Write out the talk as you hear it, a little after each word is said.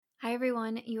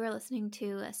everyone, you are listening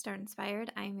to Start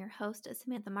Inspired. I am your host,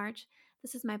 Samantha March.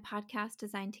 This is my podcast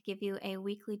designed to give you a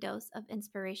weekly dose of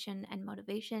inspiration and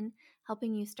motivation,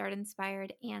 helping you start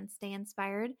inspired and stay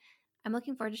inspired. I'm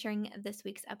looking forward to sharing this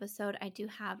week's episode. I do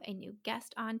have a new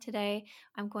guest on today.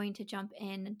 I'm going to jump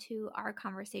into our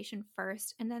conversation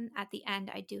first, and then at the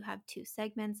end, I do have two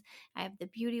segments. I have the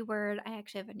beauty word. I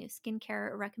actually have a new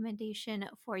skincare recommendation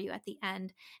for you at the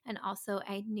end, and also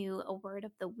a new word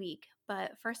of the week.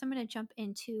 But first, I'm going to jump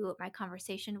into my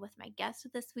conversation with my guest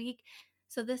this week.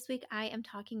 So this week, I am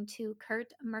talking to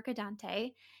Curt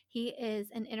Mercadante. He is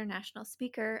an international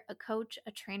speaker, a coach,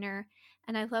 a trainer,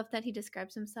 and I love that he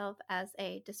describes himself as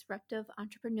a disruptive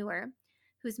entrepreneur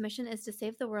whose mission is to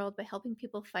save the world by helping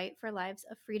people fight for lives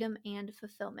of freedom and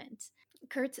fulfillment.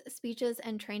 Curt's speeches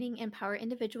and training empower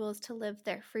individuals to live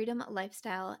their freedom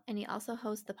lifestyle, and he also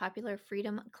hosts the popular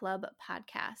Freedom Club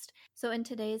podcast. So in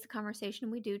today's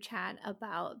conversation, we do chat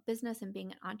about business and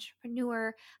being an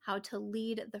entrepreneur, how to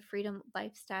lead the freedom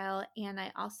lifestyle, and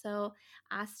I also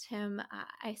asked him,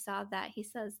 I saw that he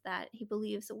says that he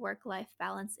believes work-life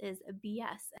balance is a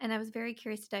BS, and I was very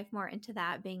curious to dive more into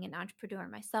that, being an entrepreneur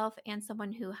myself and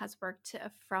someone who has worked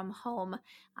from home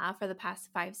for the past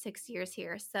 5-6 years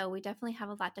here. So we definitely have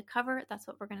a lot to cover. That's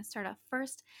what we're going to start off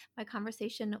first, my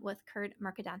conversation with Curt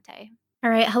Mercadante. All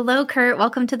right. Hello, Curt.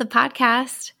 Welcome to the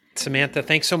podcast. Samantha,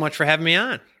 thanks so much for having me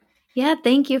on. Yeah,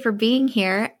 thank you for being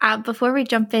here. Before we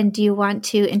jump in, do you want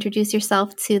to introduce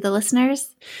yourself to the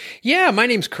listeners? Yeah, my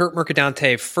name's Curt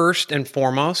Mercadante. First and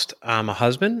foremost, I'm a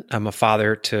husband. I'm a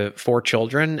father to 4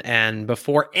 children. And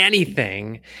before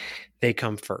anything, they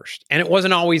come first. And it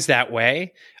wasn't always that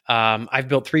way. I've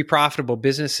built 3 profitable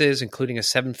businesses, including a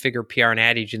 7-figure PR and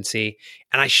ad agency.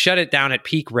 And I shut it down at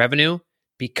peak revenue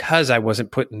because I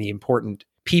wasn't putting the important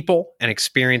people and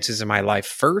experiences in my life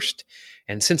first.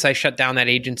 And since I shut down that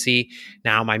agency,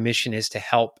 now my mission is to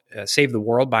help save the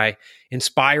world by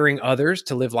inspiring others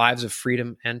to live lives of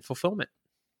freedom and fulfillment.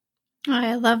 Oh,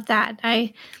 I love that.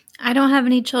 I don't have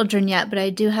any children yet, but I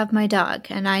do have my dog,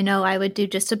 and I know I would do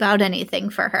just about anything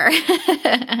for her.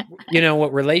 You know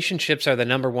what? Relationships are the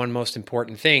number one most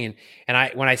important thing.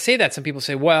 And when I say that, some people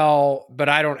say, well, but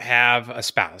I don't have a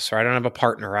spouse, or I don't have a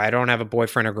partner, or I don't have a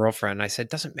boyfriend or girlfriend. And I said,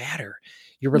 it doesn't matter.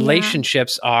 Your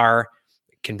relationships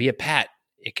can be a pet.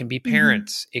 It can be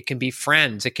parents. It can be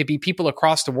friends. It could be people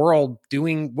across the world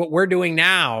doing what we're doing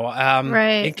now.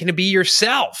 Right. It can be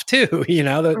yourself too. You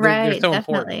know, they're so definitely.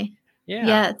 important. Yeah.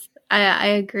 Yes, I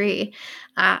agree.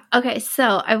 Okay,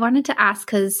 so I wanted to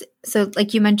ask so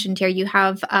like you mentioned here, you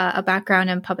have a background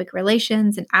in public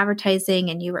relations and advertising,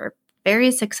 and you were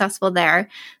very successful there.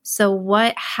 So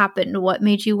what happened? What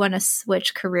made you want to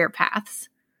switch career paths?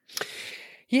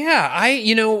 Yeah,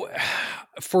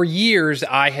 for years,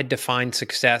 I had defined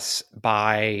success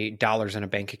by dollars in a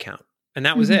bank account, and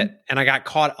that was it. And I got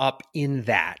caught up in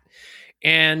that.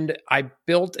 And I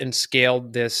built and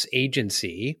scaled this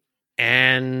agency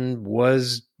and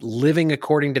was living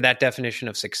according to that definition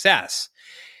of success.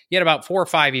 Yet about 4 or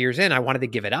 5 years in, I wanted to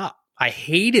give it up. I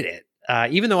hated it.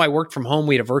 Even though I worked from home,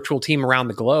 we had a virtual team around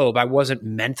the globe. I wasn't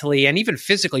mentally and even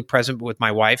physically present with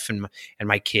my wife and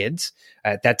my kids.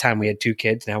 At that time, we had 2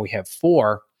 kids. Now we have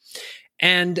 4.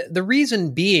 And the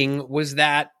reason being was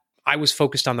that I was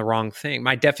focused on the wrong thing.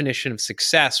 My definition of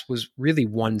success was really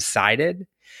one-sided.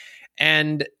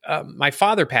 And my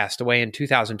father passed away in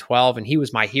 2012, and he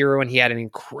was my hero, and he had an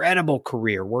incredible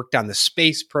career, worked on the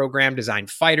space program, designed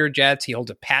fighter jets. He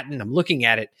holds a patent. I'm looking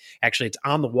at it. Actually, it's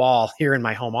on the wall here in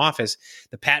my home office,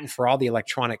 the patent for all the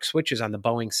electronic switches on the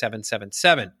Boeing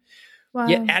 777. Wow.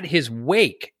 Yet at his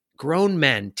wake, grown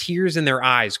men, tears in their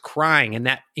eyes, crying, and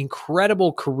that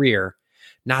incredible career,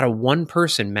 not a one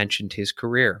person mentioned his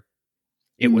career.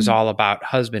 It was all about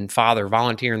husband, father,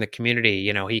 volunteer in the community.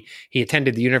 You know, he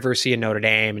attended the University of Notre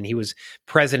Dame, and he was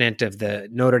president of the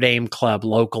Notre Dame Club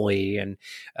locally. And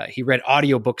he read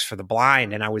audiobooks for the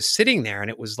blind. And I was sitting there,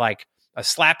 and it was like a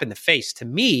slap in the face to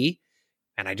me.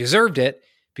 And I deserved it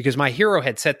because my hero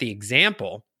had set the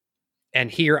example. And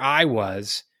here I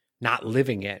was not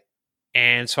living it.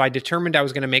 And so I determined I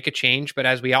was going to make a change. But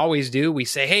as we always do, we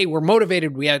say, hey, we're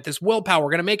motivated. We have this willpower. We're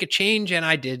going to make a change. And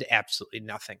I did absolutely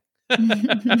nothing.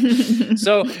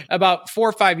 So about 4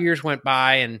 or 5 years went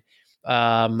by, and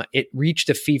it reached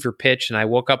a fever pitch. And I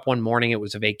woke up one morning. It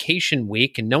was a vacation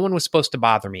week, and no one was supposed to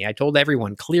bother me. I told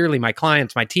everyone clearly, my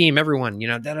clients, my team, everyone,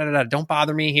 don't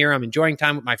bother me here. I'm enjoying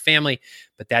time with my family.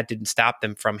 But that didn't stop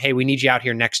them from, hey, we need you out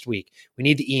here next week. We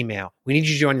need the email. We need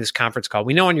you to join this conference call.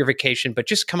 We know on your vacation, but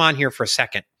just come on here for a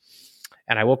second.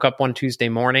 And I woke up one Tuesday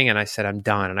morning, and I said, I'm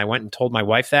done. And I went and told my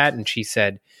wife that, and she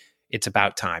said, it's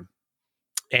about time.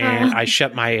 and I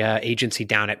shut my agency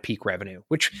down at peak revenue,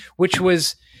 which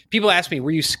was, people ask me,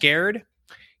 were you scared?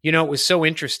 You know, it was so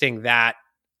interesting that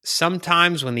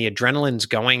sometimes when the adrenaline's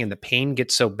going and the pain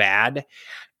gets so bad,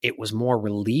 it was more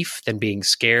relief than being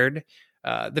scared.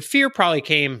 The fear probably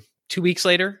came 2 weeks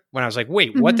later when I was like,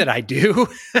 wait, what did I do?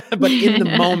 But in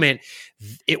the moment,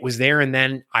 it was there. And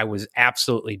then I was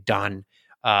absolutely done.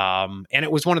 And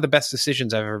it was one of the best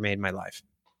decisions I've ever made in my life.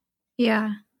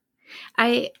 Yeah.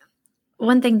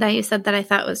 One thing that you said that I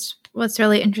thought was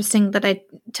really interesting, that I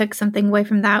took something away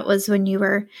from that, was when you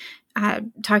were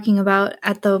talking about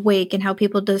at the wake and how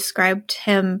people described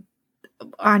him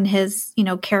on his,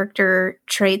 character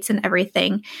traits and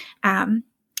everything. I'm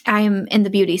in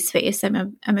the beauty space.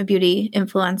 I'm a beauty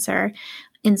influencer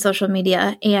in social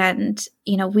media, and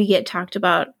we get talked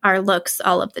about our looks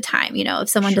all of the time. If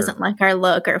someone doesn't like our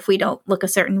look, or if we don't look a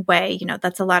certain way,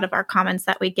 that's a lot of our comments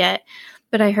that we get.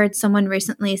 But I heard someone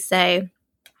recently say,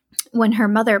 when her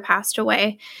mother passed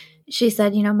away, she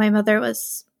said, my mother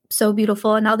was so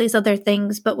beautiful and all these other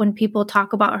things, but when people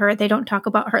talk about her, they don't talk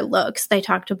about her looks. They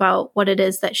talked about what it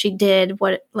is that she did,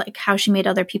 how she made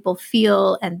other people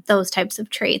feel, and those types of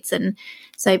traits. And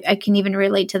so I can even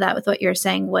relate to that with what you're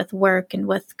saying with work and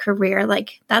with career.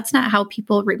 Like, that's not how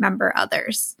people remember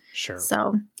others. Sure.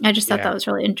 So I just thought that was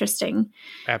really interesting.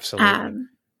 Absolutely.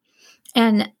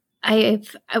 And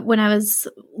when I was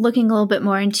looking a little bit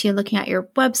more into looking at your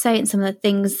website and some of the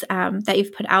things that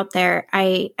you've put out there,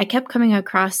 I kept coming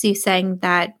across you saying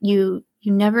that you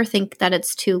never think that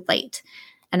it's too late.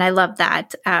 And I love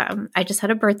that. I just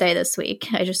had a birthday this week.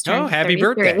 I just turned happy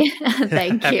 33. birthday.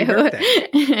 Thank happy you.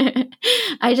 Birthday.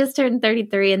 I just turned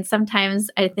 33. And sometimes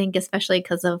I think, especially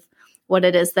because of what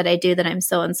it is that I do, that I'm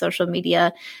so on social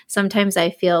media, sometimes I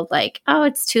feel like, oh,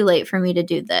 it's too late for me to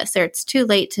do this, or it's too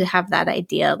late to have that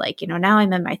idea. Like, now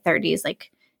I'm in my 30s.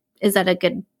 Like, is that a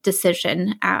good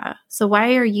decision? So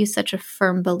why are you such a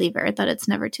firm believer that it's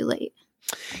never too late?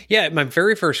 Yeah, my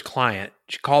very first client,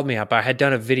 she called me up. I had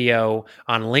done a video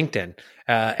on LinkedIn,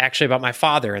 actually about my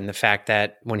father and the fact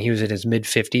that when he was in his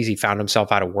mid-50s, he found himself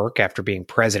out of work after being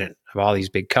president of all these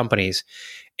big companies,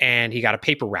 and he got a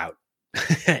paper route.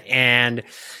 And,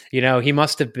 he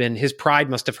must have been, his pride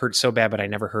must have hurt so bad, but I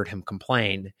never heard him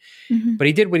complain. Mm-hmm. But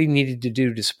he did what he needed to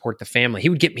do to support the family. He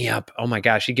would get me up. Oh my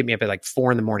gosh. He'd get me up at like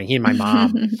 4 a.m. He and my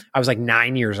mom, I was like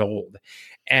 9 years old,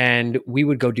 and we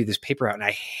would go do this paper out, and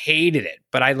I hated it,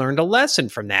 but I learned a lesson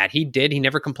from that. He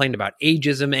never complained about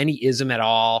ageism, any ism at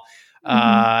all.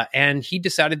 And he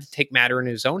decided to take matter in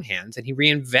his own hands, and he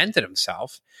reinvented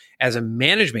himself as a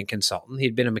management consultant.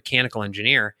 He'd been a mechanical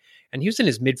engineer, and he was in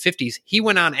his mid-50s. He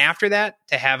went on after that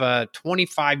to have a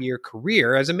 25-year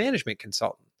career as a management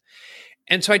consultant.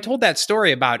 And so I told that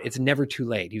story about it's never too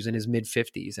late. He was in his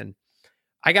mid-50s. And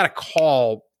I got a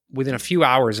call within a few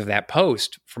hours of that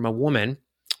post from a woman,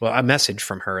 well, a message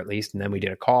from her at least, and then we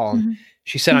did a call. And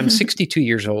she said, I'm 62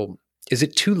 years old. Is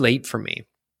it too late for me?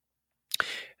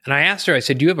 And I asked her, I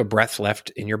said, do you have a breath left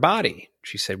in your body?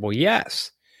 She said, well,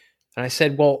 yes. And I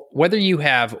said, well, whether you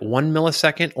have 1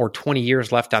 millisecond or 20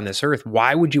 years left on this earth,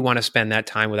 why would you want to spend that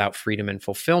time without freedom and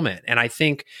fulfillment? And I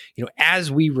think,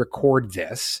 as we record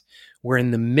this, we're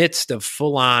in the midst of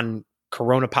full-on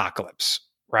corona apocalypse,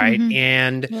 right?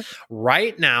 And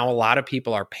right now, a lot of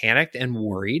people are panicked and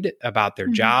worried about their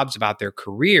jobs, about their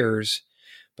careers.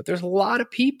 But there's a lot of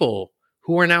people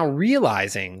who are now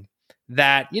realizing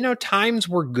that, times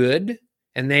were good.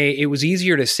 And it was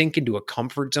easier to sink into a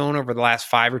comfort zone over the last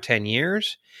 5 or 10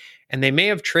 years. And they may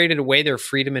have traded away their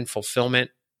freedom and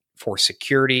fulfillment for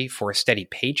security, for a steady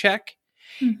paycheck.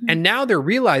 And now they're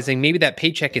realizing maybe that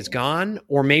paycheck is gone,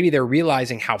 or maybe they're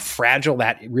realizing how fragile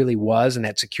that really was and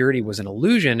that security was an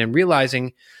illusion, and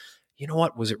realizing,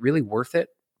 what, was it really worth it?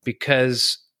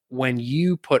 Because when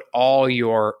you put all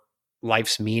your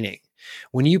life's meaning,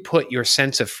 when you put your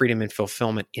sense of freedom and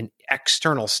fulfillment in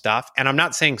external stuff, and I'm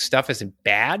not saying stuff isn't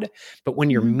bad, but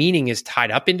when your meaning is tied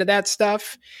up into that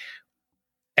stuff,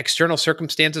 external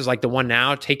circumstances like the one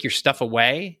now take your stuff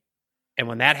away. And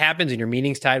when that happens and your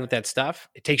meaning's tied with that stuff,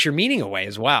 it takes your meaning away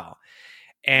as well.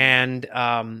 And,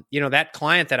 that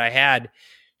client that I had,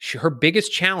 her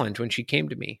biggest challenge when she came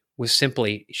to me was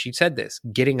simply, she said this,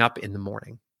 getting up in the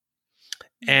morning.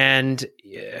 And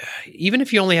even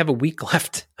if you only have a week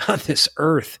left on this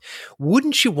earth,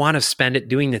 wouldn't you want to spend it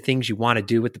doing the things you want to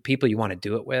do with the people you want to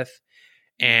do it with?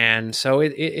 And so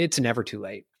it's never too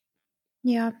late.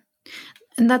 Yeah.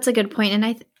 And that's a good point. And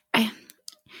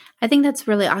I think that's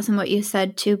really awesome what you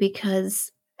said too,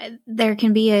 because there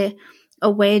can be a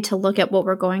way to look at what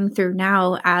we're going through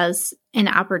now as an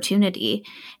opportunity.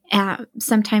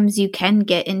 Sometimes you can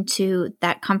get into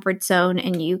that comfort zone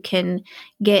and you can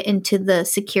get into the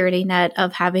security net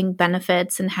of having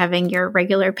benefits and having your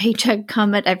regular paycheck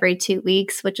come at every 2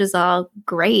 weeks, which is all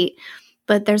great.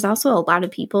 But there's also a lot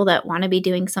of people that want to be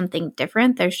doing something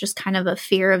different. There's just kind of a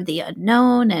fear of the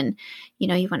unknown, and,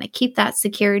 you want to keep that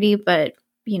security. But,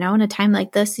 in a time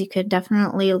like this, you could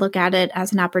definitely look at it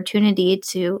as an opportunity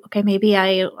to, okay, maybe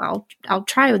I'll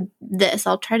try this.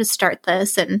 I'll try to start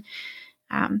this. And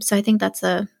so I think that's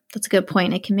a good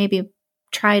point. It can maybe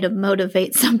try to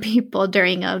motivate some people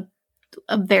during a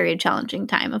very challenging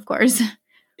time, of course.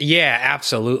 Yeah,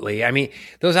 absolutely. I mean,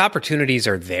 those opportunities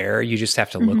are there. You just have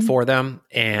to look for them.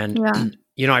 And,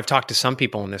 I've talked to some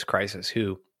people in this crisis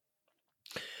who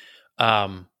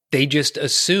they just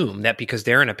assume that because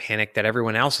they're in a panic that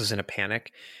everyone else is in a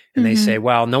panic. And they say,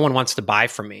 well, no one wants to buy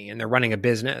from me, and they're running a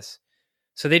business.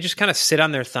 So they just kind of sit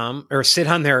on their thumb or sit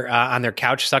on their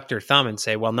couch, suck their thumb and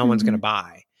say, well, no one's going to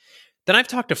buy. Then I've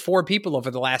talked to 4 people over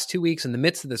the last 2 weeks in the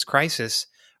midst of this crisis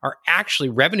are actually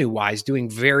revenue-wise doing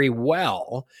very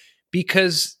well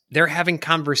because they're having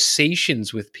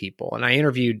conversations with people. And I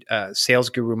interviewed sales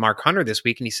guru Mark Hunter this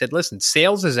week, and he said, listen,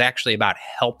 sales is actually about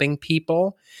helping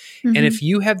people. And if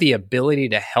you have the ability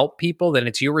to help people, then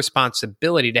it's your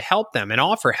responsibility to help them and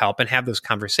offer help and have those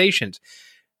conversations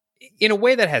in a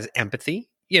way that has empathy.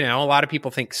 A lot of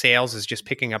people think sales is just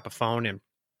picking up a phone and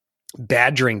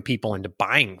badgering people into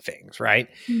buying things, right?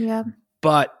 Yeah.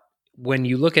 But when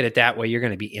you look at it that way, you're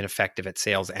going to be ineffective at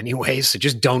sales anyway. So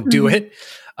just don't do it.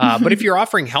 But if you're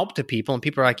offering help to people and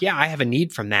people are like, yeah, I have a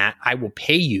need from that, I will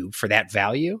pay you for that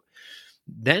value,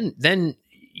 then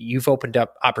you've opened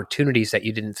up opportunities that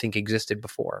you didn't think existed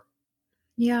before.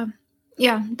 Yeah.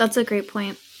 Yeah, that's a great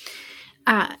point.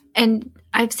 And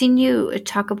I've seen you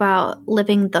talk about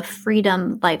living the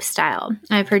freedom lifestyle.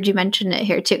 I've heard you mention it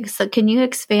here too. So can you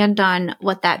expand on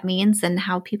what that means and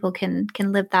how people can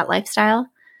live that lifestyle?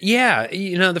 Yeah.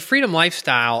 The freedom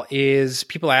lifestyle is,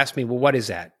 people ask me, well, what is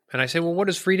that? And I say, well, what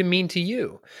does freedom mean to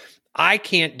you? I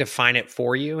can't define it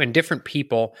for you. And different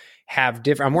people have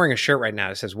different, I'm wearing a shirt right now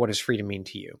that says, what does freedom mean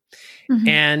to you?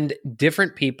 And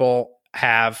different people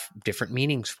have different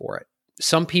meanings for it.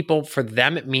 Some people, for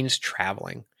them, it means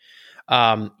traveling.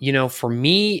 For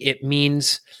me, it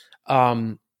means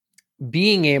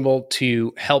being able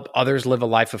to help others live a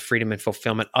life of freedom and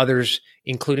fulfillment, others,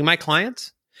 including my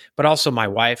clients, but also my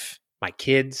wife, my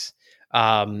kids,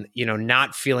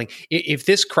 not feeling, if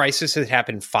this crisis had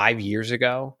happened 5 years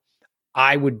ago,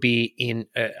 I would be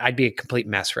I'd be a complete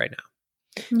mess right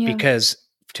now. Because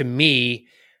to me,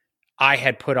 I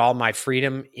had put all my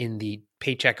freedom in the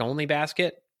paycheck only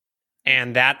basket,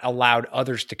 and that allowed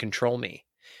others to control me.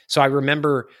 So I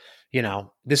remember,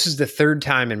 this is the 3rd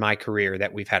time in my career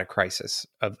that we've had a crisis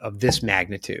of this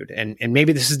magnitude. And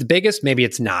maybe this is the biggest, maybe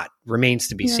it's not, remains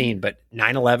to be seen, but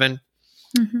 9/11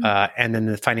 and then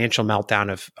the financial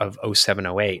meltdown of 07,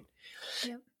 08.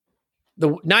 The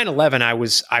 9/11,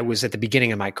 I was at the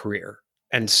beginning of my career.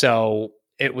 And so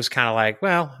it was kind of like,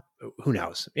 well, who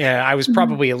knows? Yeah, I was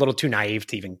probably a little too naive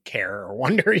to even care or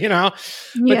wonder,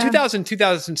 But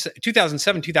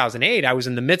 2007, 2008, I was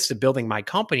in the midst of building my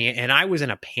company and I was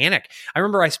in a panic. I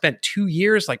remember I spent 2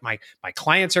 years like my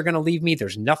clients are going to leave me.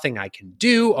 There's nothing I can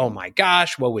do. Oh my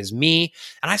gosh, woe is me.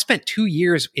 And I spent 2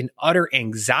 years in utter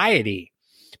anxiety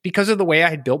because of the way I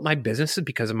had built my business and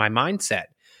because of my mindset.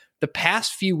 The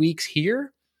past few weeks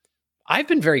here, I've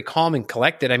been very calm and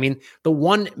collected. I mean, the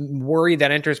one worry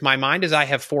that enters my mind is I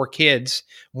have 4 kids.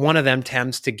 One of them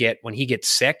tends to get, when he gets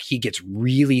sick, he gets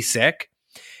really sick.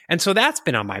 And so that's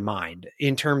been on my mind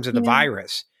in terms of the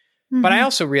virus. But I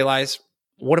also realize,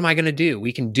 what am I going to do?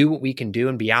 We can do what we can do.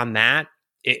 And beyond that,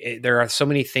 there are so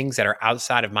many things that are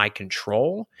outside of my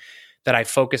control that I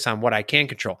focus on what I can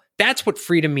control. That's what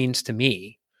freedom means to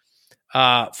me.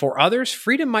 For others,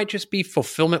 freedom might just be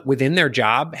fulfillment within their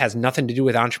job, has nothing to do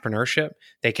with entrepreneurship.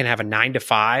 They can have a 9 to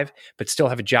 5, but still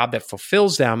have a job that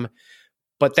fulfills them,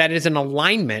 but that is in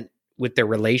alignment with their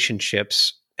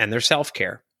relationships and their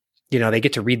self-care. They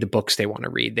get to read the books they want to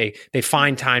read. They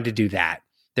find time to do that.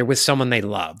 They're with someone they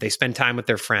love. They spend time with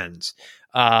their friends.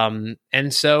 And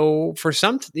so for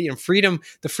some, freedom,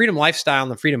 the freedom lifestyle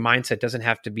and the freedom mindset doesn't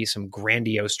have to be some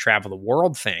grandiose travel the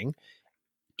world thing.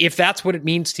 If that's what it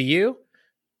means to you,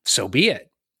 so be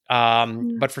it.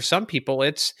 But for some people,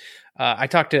 it's, I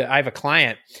have a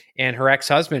client and her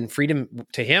ex-husband, freedom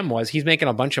to him was he's making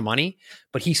a bunch of money,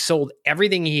 but he sold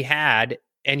everything he had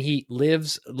and he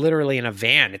lives literally in a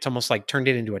van. It's almost like turned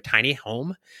it into a tiny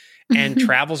home and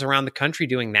travels around the country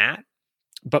doing that,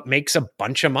 but makes a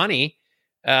bunch of money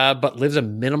but lives a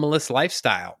minimalist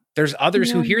lifestyle. There's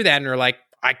others who Yeah. hear that and are like,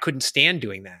 I couldn't stand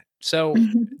doing that. So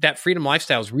Mhm. that freedom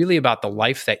lifestyle is really about the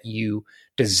life that you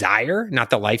desire, not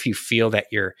the life you feel that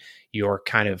you're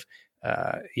kind of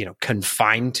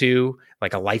confined to,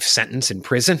 like a life sentence in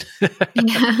prison.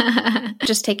 Yeah.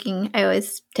 I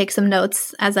always take some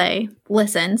notes as I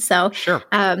listen. So Sure.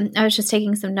 I was just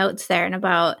taking some notes there, and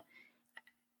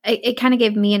it kind of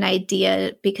gave me an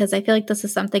idea, because I feel like this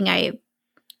is something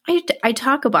I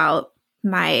talk about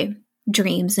my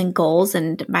dreams and goals,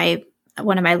 and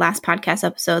one of my last podcast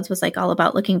episodes was like all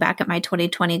about looking back at my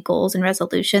 2020 goals and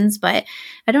resolutions, but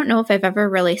I don't know if I've ever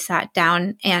really sat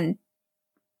down and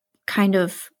kind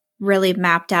of really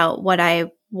mapped out what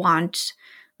I want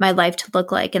my life to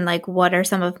look like, and like what are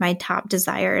some of my top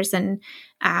desires. And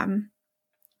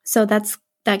so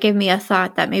that gave me a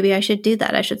thought that maybe I should do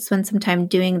that. I should spend some time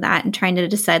doing that and trying to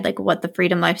decide like what the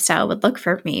freedom lifestyle would look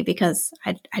for me, because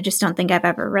I just don't think I've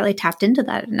ever really tapped into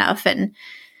that enough. And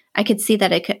I could see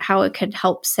that how it could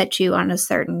help set you on a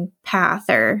certain path,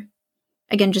 or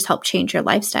again, just help change your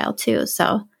lifestyle too.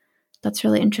 So that's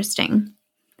really interesting.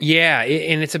 Yeah.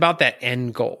 And it's about that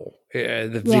end goal,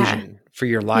 the vision for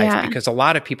your life, because a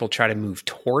lot of people try to move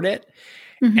toward it,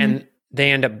 and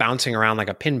they end up bouncing around like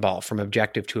a pinball from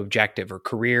objective to objective, or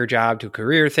career job to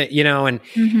career thing,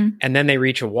 and then they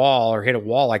reach a wall or hit a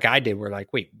wall like I did. We're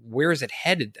like, wait, where is it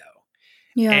headed though?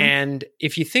 Yeah. And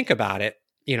if you think about it,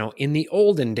 in the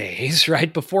olden days,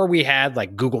 right, before we had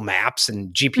like Google Maps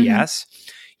and GPS,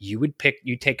 you'd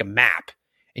take a map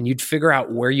and you'd figure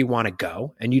out where you want to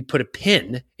go, and you'd put a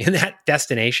pin in that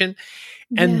destination.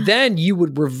 And then you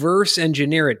would reverse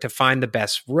engineer it to find the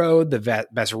best road, the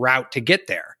best route to get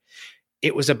there.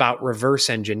 It was about reverse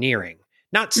engineering,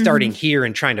 not starting here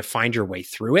and trying to find your way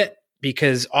through it,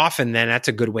 because often then that's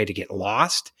a good way to get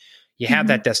lost. You have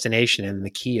that destination, and the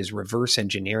key is reverse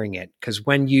engineering it. Because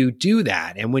when you do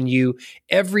that, and when you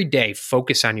every day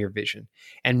focus on your vision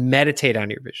and meditate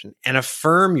on your vision and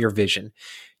affirm your vision,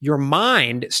 your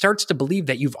mind starts to believe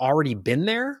that you've already been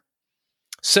there.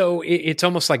 So it's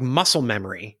almost like muscle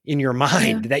memory in your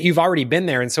mind that you've already been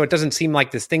there. And so it doesn't seem like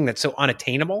this thing that's so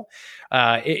unattainable.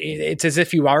 It's as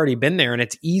if you've already been there, and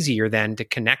it's easier then to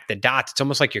connect the dots. It's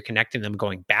almost like you're connecting them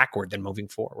going backward than moving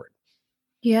forward.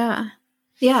 Yeah.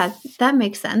 Yeah, that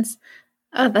makes sense.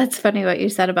 Oh, that's funny what you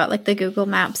said about like the Google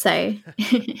Maps. I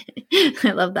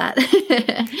love that.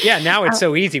 Yeah, now it's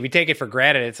so easy. We take it for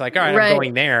granted. It's like, all right, I'm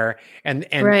going there, and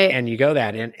you go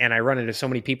that. And I run into so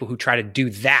many people who try to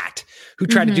do that, who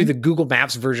try to do the Google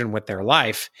Maps version with their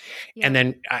life. Yeah. And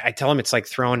then I tell them it's like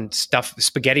throwing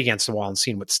spaghetti against the wall and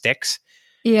seeing what sticks.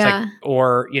 Yeah. Like,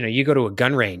 or, you go to a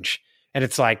gun range and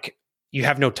it's like, you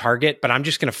have no target, but I'm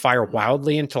just going to fire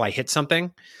wildly until I hit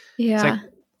something. Yeah. It's like,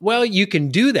 well, you can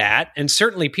do that. And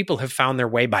certainly people have found their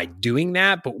way by doing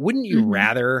that. But wouldn't you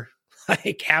rather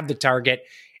like have the target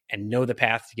and know the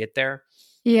path to get there?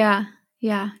 Yeah.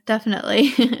 Yeah,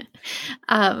 definitely.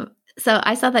 So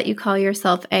I saw that you call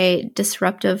yourself a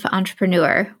disruptive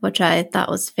entrepreneur, which I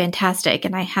thought was fantastic.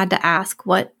 And I had to ask,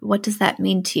 what does that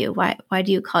mean to you? Why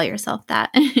do you call yourself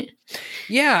that?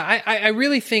 Yeah, I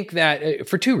really think that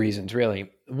for two reasons, really.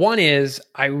 One is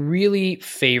I really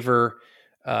favor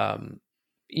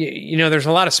there's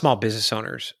a lot of small business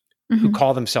owners who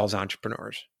call themselves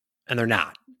entrepreneurs, and they're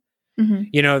not.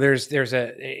 There's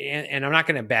and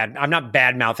I'm not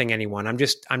bad mouthing anyone. I'm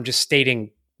just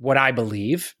stating what I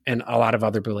believe and a lot of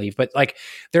other believe. But like,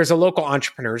 there's a local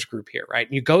entrepreneurs group here, right?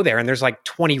 And you go there, and there's like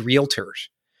 20 realtors.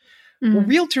 Well,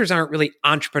 realtors aren't really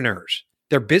entrepreneurs.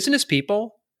 They're business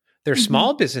people. They're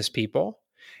small business people.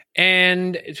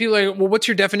 And people are like, well, what's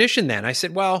your definition then? I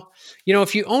said, well,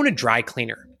 if you own a dry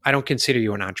cleaner, I don't consider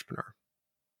you an entrepreneur.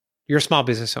 You're a small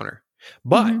business owner.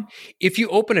 But if you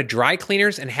open a dry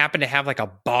cleaners and happen to have like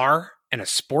a bar and a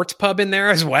sports pub in there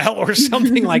as well, or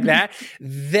something like that,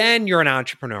 then you're an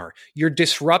entrepreneur. You're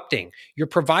disrupting. You're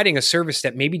providing a service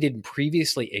that maybe didn't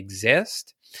previously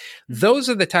exist. Those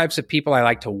are the types of people I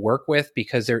like to work with,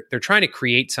 because they're trying to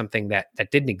create something that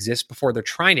didn't exist before. They're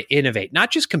trying to innovate, not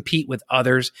just compete with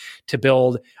others to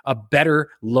build a better,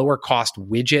 lower cost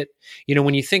widget.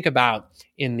 When you think about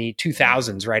in the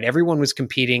 2000s, right, everyone was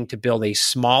competing to build a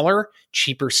smaller,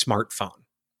 cheaper smartphone.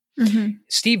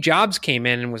 Steve Jobs came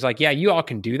in and was like, yeah, you all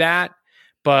can do that,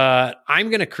 but I'm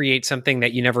going to create something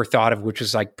that you never thought of, which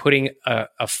was like putting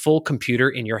a full computer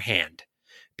in your hand.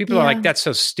 People are like, that's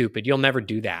so stupid. You'll never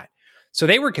do that. So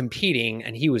they were competing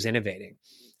and he was innovating.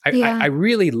 I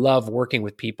really love working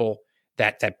with people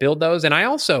that build those. And I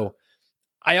also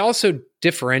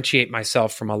differentiate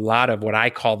myself from a lot of what I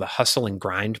call the hustle and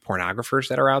grind pornographers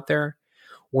that are out there,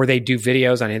 or they do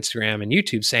videos on Instagram and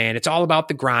YouTube saying it's all about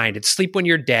the grind. It's sleep when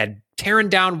you're dead, tearing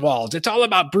down walls. It's all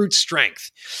about brute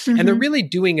strength. And they're really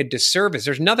doing a disservice.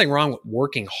 There's nothing wrong with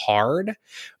working hard,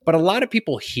 but a lot of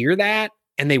people hear that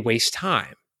and they waste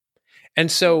time. And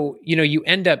so, you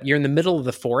end up, you're in the middle of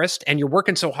the forest and you're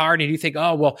working so hard and you think,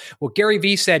 oh, well, Gary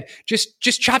Vee said, just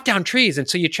chop down trees. And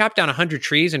so you chop down 100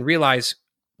 trees and realize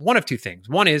one of two things.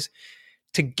 One is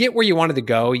to get where you wanted to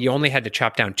go, you only had to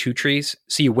chop down 2 trees.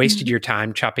 So you wasted your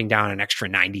time chopping down an extra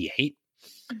 98.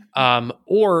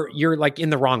 Or you're like in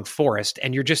the wrong forest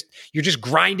and you're just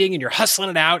grinding and you're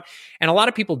hustling it out. And a lot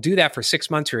of people do that for 6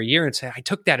 months or a year and say, I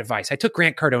took that advice. I took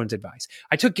Grant Cardone's advice.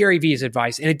 I took Gary Vee's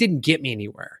advice and it didn't get me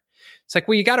anywhere. It's like,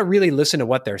 well, you got to really listen to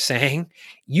what they're saying.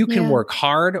 You can work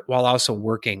hard while also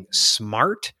working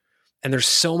smart. And there's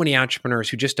so many entrepreneurs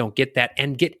who just don't get that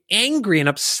and get angry and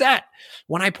upset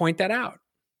when I point that out.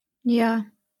 Yeah.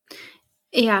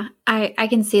 Yeah. I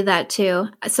can see that too.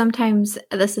 Sometimes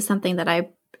this is something that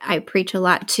I preach a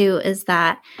lot too, is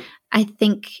that I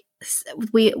think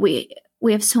we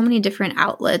have so many different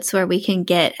outlets where we can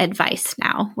get advice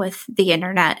now with the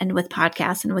internet and with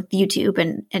podcasts and with YouTube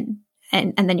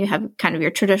and then you have kind of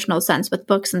your traditional sense with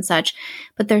books and such,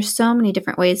 but there's so many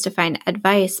different ways to find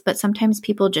advice, but sometimes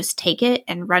people just take it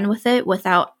and run with it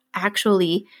without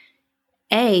actually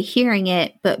A, hearing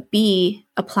it, but B,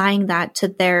 applying that to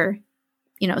their,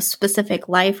 specific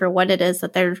life or what it is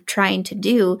that they're trying to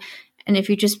do. And if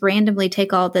you just randomly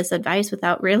take all this advice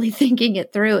without really thinking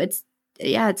it through, it's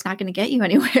not going to get you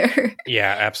anywhere.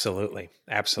 Yeah, absolutely.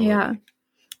 Absolutely. Yeah.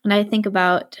 And I think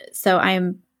about, so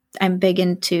I'm big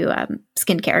into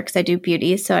skincare because I do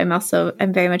beauty. So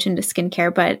I'm very much into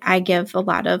skincare, but I give a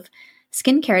lot of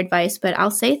skincare advice, but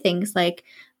I'll say things like,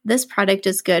 this product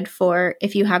is good for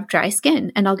if you have dry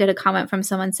skin. And I'll get a comment from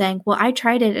someone saying, well, I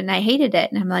tried it and I hated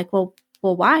it. And I'm like, well,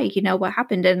 why? What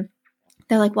happened? And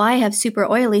they're like, well, I have super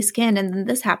oily skin and then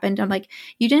this happened. I'm like,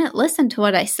 you didn't listen to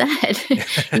what I said.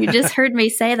 You just heard me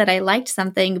say that I liked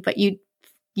something, but you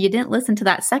didn't listen to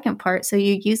that second part. So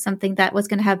you used something that was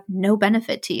going to have no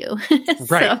benefit to you.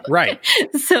 Right.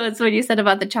 So it's when you said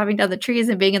about the chopping down the trees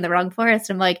and being in the wrong forest.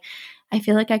 I'm like, I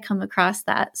feel like I come across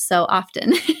that so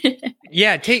often.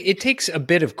 Yeah. It takes a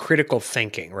bit of critical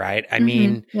thinking, right? I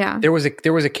mean, there was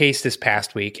a case this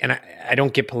past week and I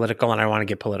don't get political and I want to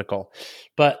get political,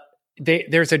 but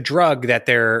there's a drug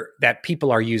that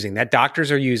people are using, that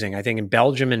doctors are using. I think in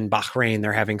Belgium and Bahrain,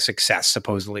 they're having success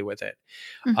supposedly with it.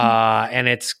 And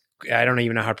it's, I don't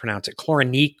even know how to pronounce it,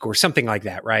 Chlorinique or something like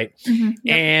that, right? Yep.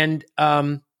 And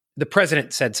the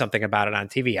president said something about it on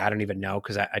TV. I don't even know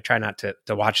because I try not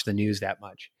to watch the news that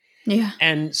much. Yeah.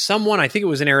 And someone, I think it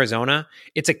was in Arizona,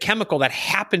 it's a chemical that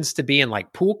happens to be in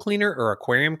like pool cleaner or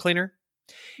aquarium cleaner.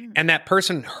 And that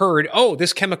person heard, oh,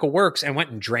 this chemical works and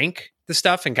went and drank the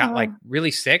stuff and got like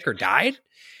really sick or died.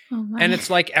 And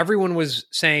it's like everyone was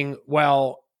saying,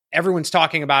 well, everyone's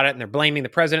talking about it and they're blaming the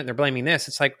president and they're blaming this.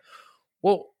 It's like,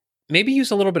 well, maybe use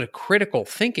a little bit of critical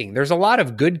thinking. There's a lot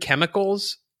of good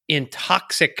chemicals in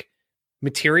toxic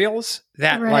materials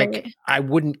that like I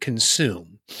wouldn't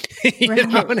consume.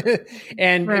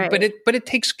 And but it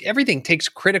takes, everything takes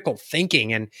critical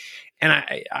thinking and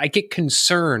I get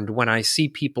concerned when I see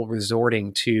people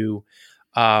resorting to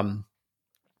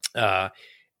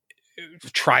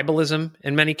tribalism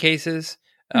in many cases,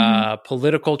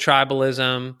 political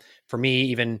tribalism. For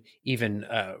me, even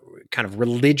kind of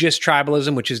religious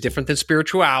tribalism, which is different than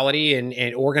spirituality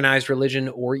and organized religion,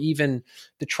 or even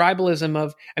the tribalism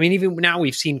of. I mean, even now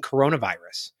we've seen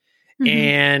coronavirus,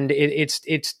 and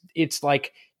it's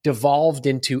like devolved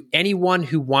into anyone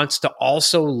who wants to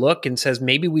also look and says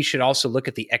maybe we should also look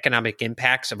at the economic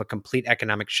impacts of a complete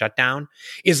economic shutdown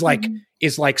is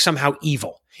like somehow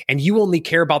evil, and you only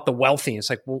care about the wealthy. It's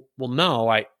like, well, no,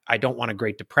 I don't want a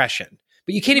Great Depression.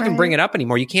 But you can't even bring it up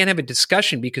anymore. You can't have a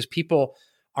discussion because people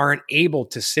aren't able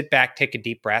to sit back, take a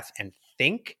deep breath and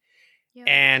think. Yep.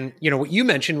 And, what you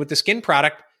mentioned with the skin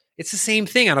product, it's the same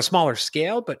thing on a smaller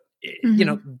scale, but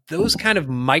those kind of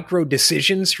micro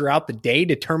decisions throughout the day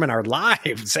determine our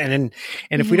lives. And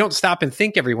if we don't stop and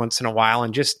think every once in a while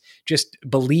and just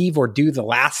believe or do the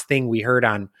last thing we heard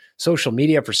on social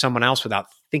media for someone else without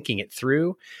thinking it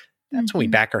through, that's when we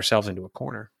back ourselves into a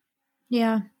corner.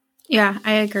 Yeah. Yeah,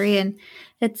 I agree. And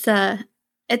it's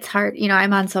hard.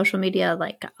 I'm on social media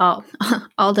like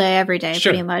all day, every day,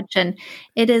 pretty much. And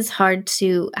it is hard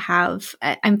to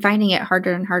I'm finding it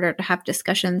harder and harder to have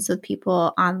discussions with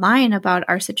people online about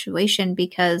our situation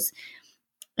because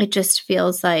it just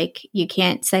feels like you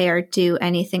can't say or do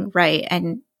anything right.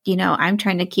 And, I'm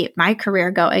trying to keep my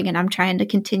career going and I'm trying to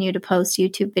continue to post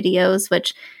YouTube videos,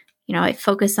 which I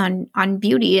focus on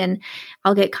beauty, and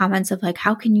I'll get comments of like,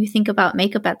 how can you think about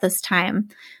makeup at this time?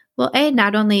 Well,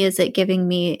 not only is it giving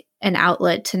me an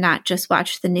outlet to not just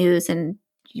watch the news and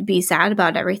be sad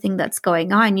about everything that's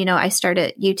going on. I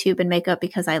started YouTube and makeup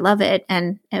because I love it,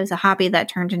 and it was a hobby that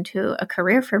turned into a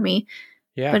career for me.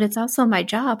 Yeah. But it's also my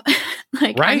job.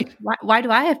 Like, right. Why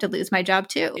do I have to lose my job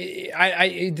too?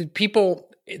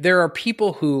 There are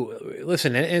people who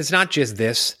listen, and it's not just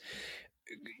this.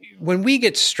 When we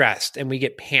get stressed and we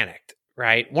get panicked,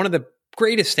 right? One of the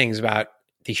greatest things about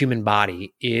the human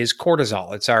body is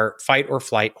cortisol. It's our fight or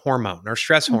flight hormone, our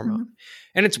stress hormone.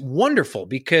 And it's wonderful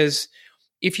because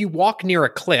if you walk near a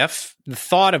cliff, the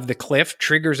thought of the cliff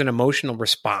triggers an emotional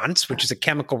response, which is a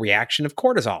chemical reaction of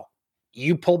cortisol.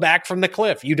 You pull back from the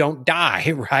cliff, you don't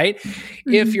die, right?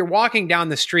 If you're walking down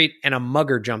the street and a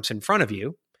mugger jumps in front of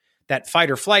you, that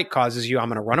fight or flight causes you, I'm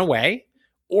going to run away.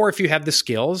 Or if you have the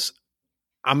skills,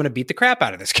 I'm going to beat the crap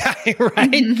out of this guy,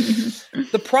 right?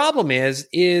 The problem is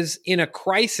in a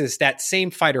crisis, that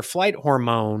same fight or flight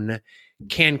hormone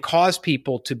can cause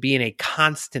people to be in a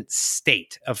constant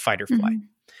state of fight or flight.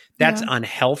 That's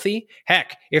unhealthy.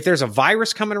 Heck, if there's a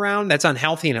virus coming around, that's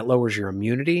unhealthy and it lowers your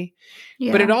immunity.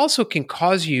 Yeah. But it also can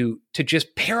cause you to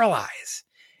just paralyze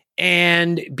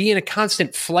and be in a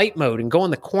constant flight mode and go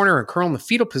in the corner and curl in the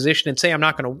fetal position and say, I'm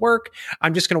not going to work.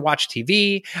 I'm just going to watch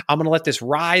TV. I'm going to let this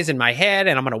rise in my head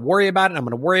and I'm going to worry about it. And I'm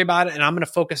going to worry about it. And I'm going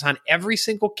to focus on every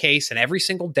single case and every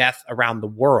single death around the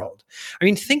world. I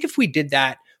mean, think if we did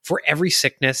that for every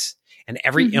sickness and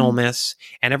every illness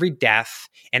and every death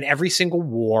and every single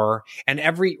war and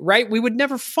right? We would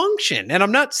never function. And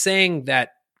I'm not saying that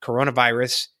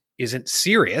coronavirus isn't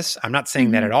serious. I'm not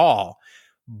saying that at all.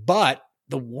 But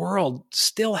the world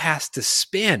still has to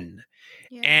spin.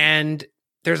 Yeah. And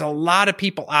there's a lot of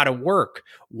people out of work.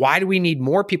 Why do we need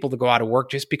more people to go out of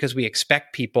work just because we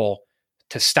expect people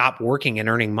to stop working and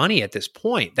earning money at this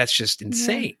point? That's just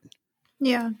insane.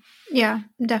 Yeah,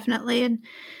 definitely. And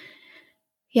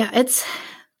yeah, it's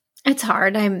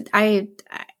hard. I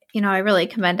really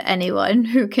commend anyone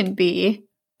who can be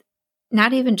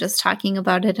not even just talking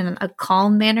about it in a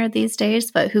calm manner these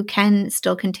days, but who can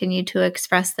still continue to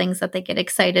express things that they get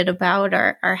excited about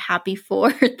or are happy for,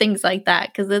 things like that.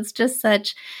 Because it's just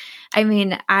such, I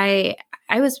mean, I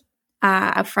was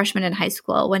a freshman in high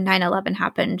school when 9/11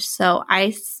 happened. So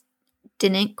I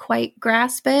didn't quite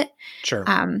grasp it. Sure.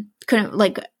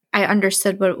 I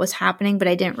understood what was happening, but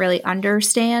I didn't really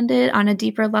understand it on a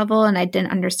deeper level. And I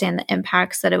didn't understand the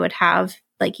impacts that it would have,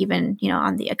 like even,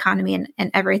 on the economy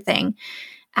and everything.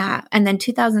 And then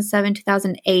 2007,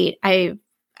 2008, I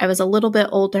was a little bit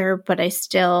older, but I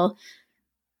still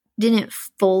didn't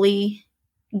fully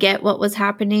get what was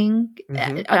happening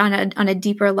on a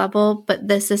deeper level. But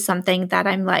this is something that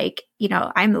I'm like,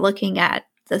 I'm looking at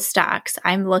the stocks.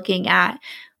 I'm looking at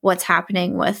what's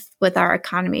happening with our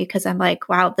economy, because I'm like,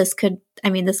 wow, this could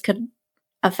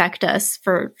affect us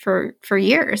for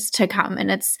years to come. And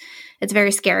it's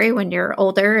very scary when you're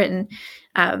older and,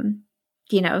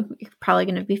 you're probably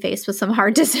going to be faced with some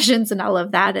hard decisions and all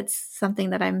of that. It's something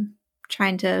that I'm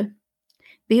trying to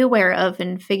be aware of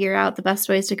and figure out the best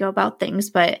ways to go about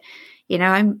things. But,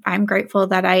 I'm grateful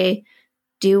that I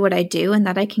do what I do and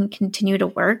that I can continue to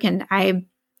work. And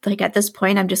at this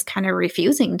point, I'm just kind of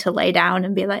refusing to lay down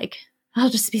and be like, I'll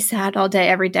just be sad all day,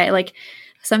 every day. Like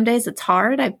some days it's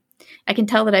hard. I can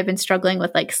tell that I've been struggling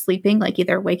with like sleeping, like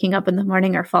either waking up in the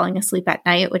morning or falling asleep at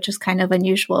night, which is kind of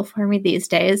unusual for me these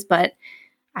days. But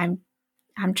I'm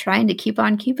trying to keep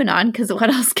on keeping on, because what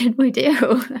else can we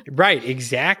do? Right.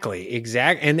 Exactly.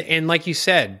 And like you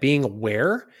said, being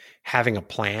aware, having a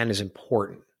plan is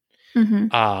important.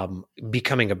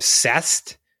 Becoming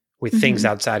obsessed with things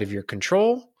outside of your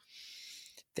control.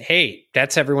 Hey,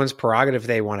 that's everyone's prerogative.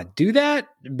 They want to do that,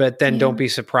 but then don't be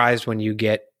surprised when you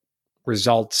get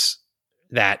results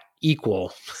that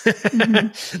equal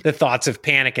the thoughts of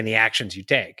panic and the actions you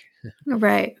take.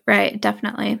 Right.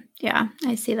 Definitely. Yeah,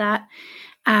 I see that.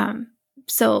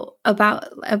 So about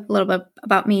a little bit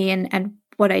about me and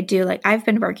what I do, like I've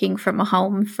been working from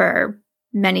home for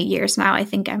many years now. I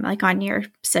think I'm like on year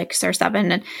 6 or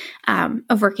 7 and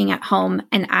of working at home.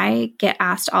 And I get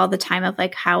asked all the time of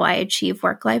like how I achieve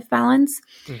work-life balance.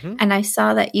 And I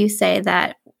saw that you say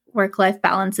that work-life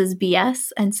balance is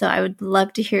BS. And so I would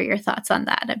love to hear your thoughts on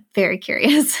that. I'm very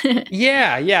curious.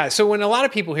 Yeah. So when a lot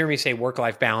of people hear me say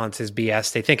work-life balance is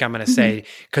BS, they think I'm going to say,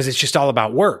 because it's just all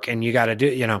about work and you got to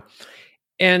do,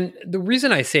 And the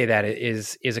reason I say that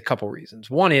is a couple reasons.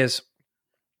 One is,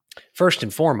 first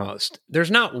and foremost,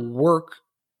 there's not work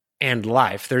and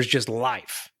life. There's just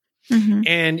life.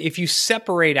 And if you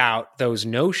separate out those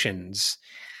notions,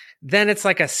 then it's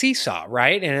like a seesaw,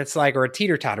 right? And it's like, or a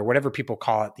teeter-totter, whatever people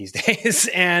call it these days.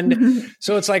 And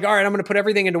so it's like, all right, I'm going to put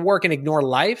everything into work and ignore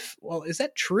life. Well, is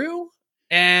that true?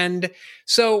 And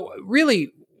so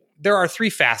really, there are three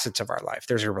facets of our life.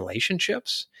 There's your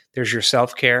relationships, there's your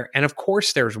self-care, and of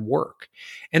course, there's work.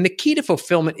 And the key to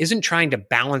fulfillment isn't trying to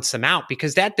balance them out,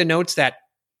 because that denotes that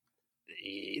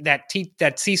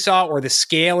seesaw or the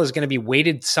scale is going to be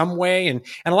weighted some way. And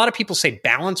a lot of people say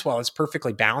balance. Well, it's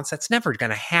perfectly balanced. That's never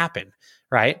going to happen,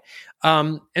 right?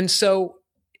 And so,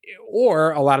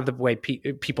 or a lot of the way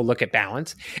people look at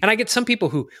balance. And I get some people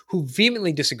who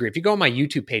vehemently disagree. If you go on my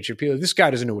YouTube page, people, this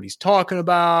guy doesn't know what he's talking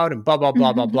about, and blah, blah,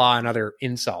 blah, blah, blah, and other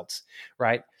insults,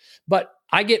 right? But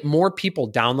I get more people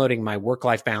downloading my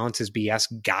work-life balance is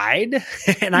BS guide.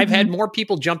 And I've had more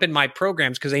people jump in my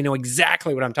programs because they know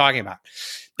exactly what I'm talking about.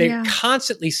 They're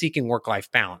constantly seeking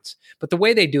work-life balance. But the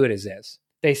way they do it is this.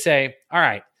 They say, all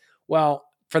right, well,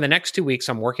 for the next 2 weeks,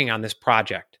 I'm working on this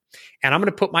project. And I'm going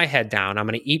to put my head down. I'm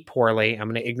going to eat poorly. I'm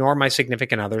going to ignore my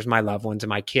significant others, my loved ones, and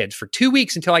my kids for 2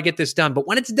 weeks until I get this done. But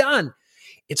when it's done,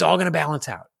 it's all going to balance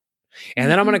out.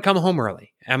 And then I'm going to come home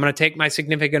early. I'm going to take my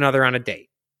significant other on a date.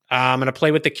 I'm going to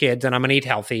play with the kids, and I'm going to eat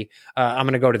healthy. I'm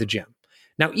going to go to the gym.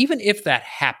 Now, even if that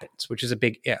happens, which is a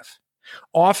big if,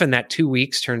 often that 2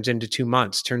 weeks turns into 2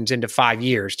 months, turns into 5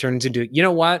 years, turns into, you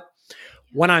know what?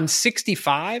 When I'm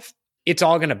 65, it's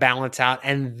all going to balance out,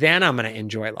 and then I'm going to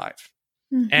enjoy life.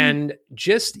 And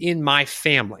just in my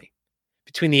family,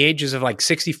 between the ages of like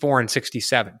 64 and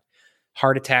 67,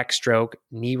 heart attack, stroke,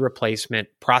 knee replacement,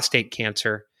 prostate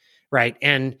cancer, right?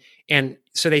 And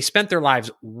so they spent their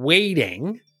lives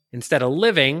waiting instead of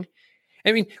living.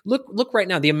 I mean, look right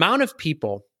now, the amount of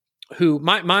people who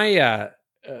I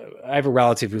have a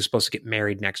relative who's supposed to get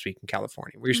married next week in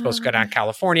California. We were supposed to go down to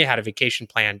California, had a vacation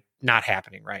plan, not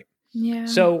happening, right? Yeah.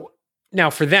 So now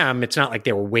for them, it's not like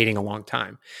they were waiting a long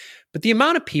time. But the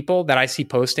amount of people that I see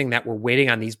posting that were waiting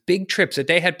on these big trips that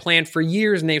they had planned for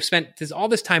years, and they've spent all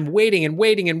this time waiting and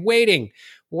waiting and waiting.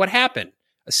 What happened?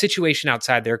 A situation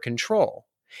outside their control.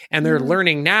 And they're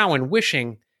learning now and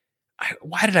wishing,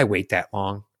 why did I wait that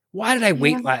long? Why did I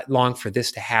wait that long for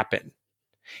this to happen?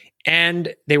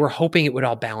 And they were hoping it would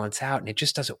all balance out, and it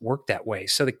just doesn't work that way.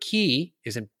 So the key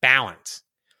isn't balance.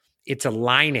 It's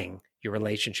aligning your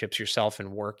relationships, yourself,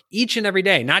 and work each and every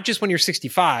day, not just when you're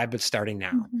 65, but starting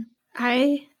now.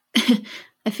 I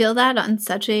feel that on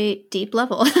such a deep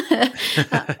level.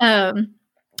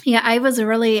 I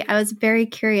was very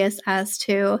curious as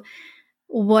to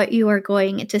what you were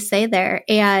going to say there.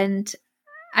 And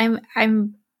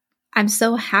I'm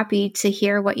so happy to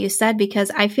hear what you said,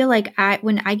 because I feel like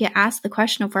when I get asked the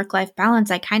question of work-life balance,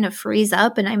 I kind of freeze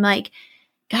up and I'm like,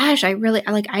 gosh, I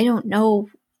don't know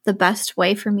the best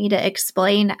way for me to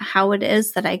explain how it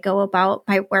is that I go about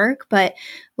my work. But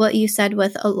what you said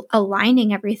with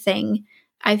aligning everything,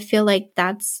 I feel like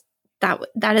that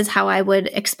is how I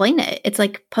would explain it. It's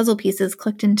like puzzle pieces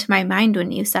clicked into my mind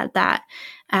when you said that,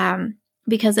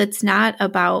 because it's not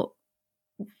about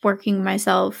working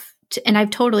myself and I've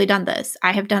totally done this.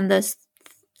 I have done this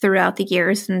throughout the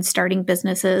years and starting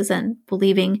businesses and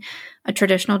leaving a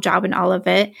traditional job and all of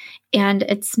it. And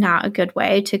it's not a good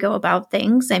way to go about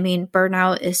things. I mean,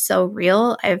 burnout is so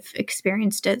real. I've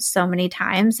experienced it so many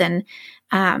times, and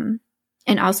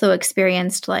also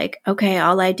experienced like, okay,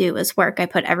 all I do is work. I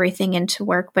put everything into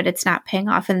work, but it's not paying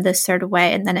off in this sort of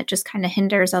way. And then it just kind of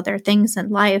hinders other things in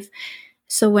life.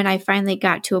 So when I finally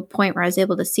got to a point where I was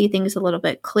able to see things a little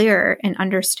bit clearer and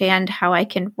understand how I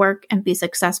can work and be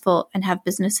successful and have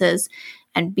businesses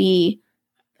and be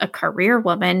a career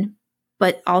woman,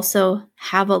 but also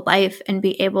have a life and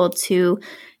be able to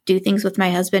do things with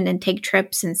my husband and take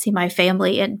trips and see my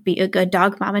family and be a good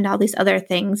dog mom and all these other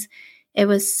things. It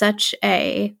was it's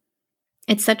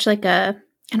such like a,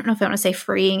 I don't know if I want to say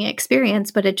freeing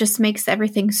experience, but it just makes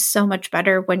everything so much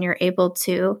better when you're able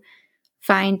to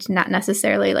find, not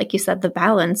necessarily, like you said, the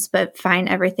balance, but find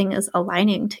everything is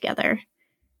aligning together.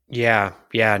 Yeah.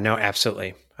 No,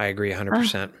 absolutely. I agree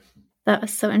 100%. That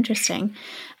was so interesting.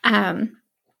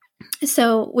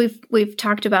 So we've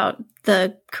talked about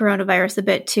the coronavirus a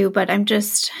bit too, but I'm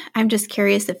just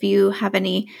curious if you have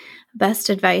any best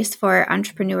advice for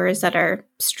entrepreneurs that are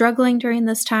struggling during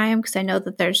this time, because I know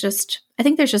that I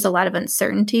think there's just a lot of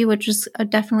uncertainty, which is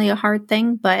definitely a hard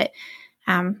thing, but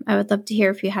I would love to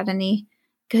hear if you had any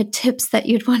good tips that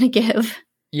you'd want to give.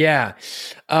 Yeah.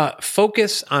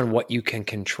 Focus on what you can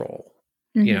control.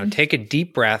 Take a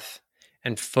deep breath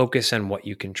and focus on what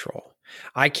you control.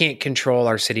 I can't control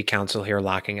our city council here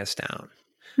locking us down.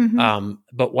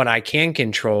 But what I can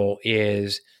control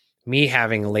is me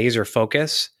having laser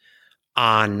focus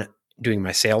on doing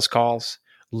my sales calls,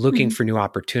 looking Mhm. for new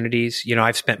opportunities.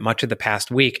 I've spent much of the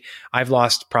past week, I've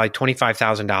lost probably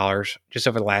 $25,000 just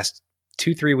over the last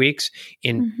 2-3 weeks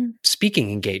in Mhm.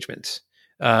 speaking engagements,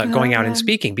 Oh, going out and yeah.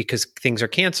 speaking because things are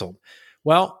canceled.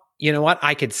 Well, you know what?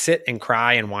 I could sit and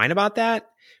cry and whine about that.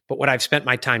 But what I've spent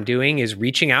my time doing is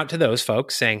reaching out to those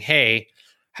folks saying, hey,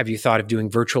 have you thought of doing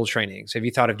virtual trainings? Have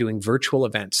you thought of doing virtual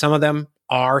events? Some of them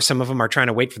are trying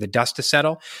to wait for the dust to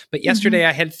settle. But yesterday Mhm.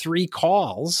 I had 3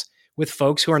 calls with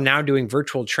folks who are now doing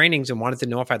virtual trainings and wanted to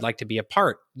know if I'd like to be a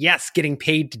part. Yes, getting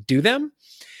paid to do them.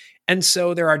 And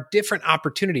so there are different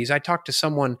opportunities. I talked to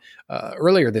someone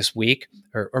earlier this week,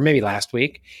 or maybe last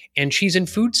week, and she's in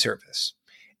food service,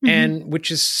 Mhm. and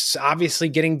which is obviously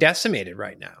getting decimated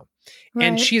right now.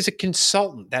 And Right. she is a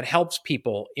consultant that helps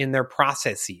people in their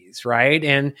processes, right?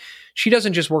 And she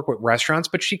doesn't just work with restaurants,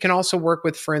 but she can also work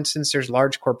with, for instance, there's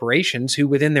large corporations who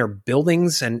within their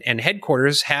buildings and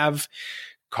headquarters have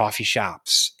coffee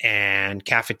shops and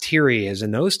cafeterias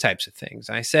and those types of things.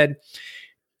 I said,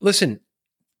 listen,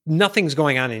 nothing's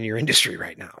going on in your industry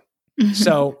right now. Mhm.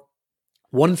 So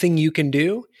one thing you can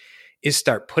do is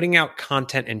start putting out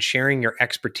content and sharing your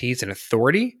expertise and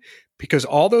authority, because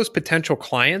all those potential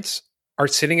clients are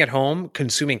sitting at home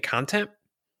consuming content.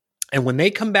 And when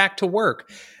they come back to work,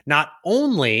 not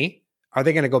only are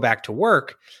they going to go back to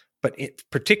work, but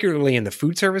particularly in the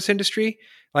food service industry,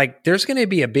 like there's going to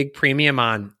be a big premium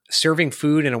on serving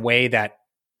food in a way that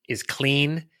is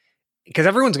clean, because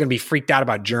everyone's going to be freaked out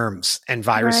about germs and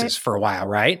Right. viruses for a while,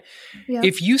 right? Yep.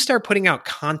 If you start putting out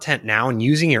content now and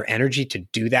using your energy to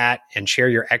do that and share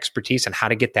your expertise on how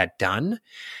to get that done,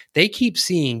 they keep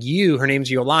seeing you. Her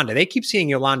name's Yolanda. They keep seeing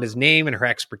Yolanda's name and her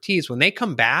expertise. When they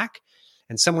come back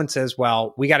and someone says,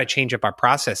 well, we got to change up our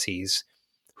processes,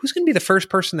 who's going to be the first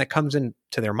person that comes into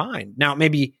their mind? Now,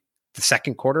 maybe the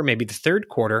second quarter, maybe the third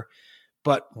quarter,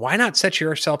 but why not set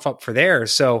yourself up for there?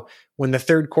 So when the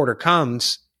third quarter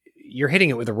comes, you're hitting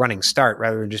it with a running start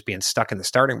rather than just being stuck in the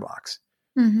starting blocks.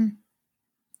 Mhm.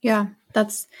 Yeah,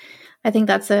 I think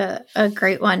that's a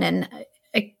great one. And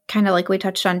kind of like we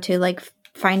touched on too, like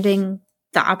finding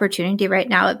the opportunity right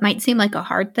now, it might seem like a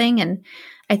hard thing. And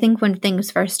I think when things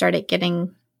first started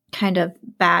getting kind of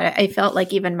bad, I felt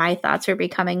like even my thoughts were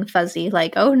becoming fuzzy,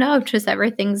 like, oh no, just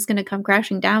everything's going to come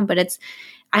crashing down. But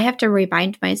I have to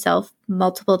remind myself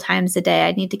multiple times a day,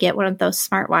 I need to get one of those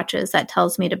smartwatches that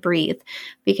tells me to breathe,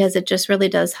 because it just really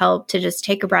does help to just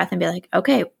take a breath and be like,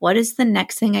 okay, what is the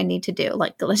next thing I need to do?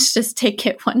 Like, let's just take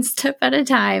it one step at a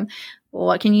time.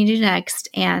 What can you do next?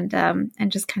 And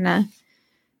just kind of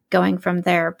going from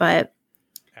there. But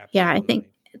yeah, I think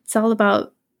Absolutely. it's all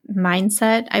about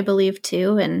mindset, I believe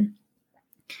too. And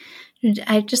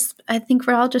I think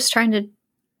we're all just trying to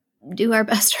do our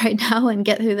best right now and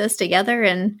get through this together,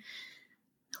 and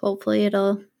hopefully I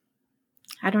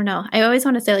don't know. I always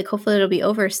want to say like hopefully it'll be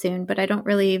over soon, but I don't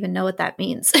really even know what that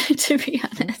means to be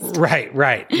honest.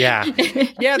 Right. Yeah.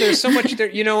 Yeah. There's so much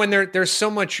there, and there's so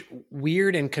much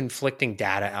weird and conflicting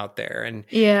data out there.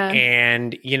 Yeah.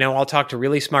 And, I'll talk to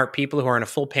really smart people who are in a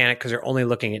full panic because they're only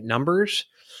looking at numbers.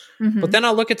 But Hmm. then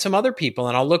I'll look at some other people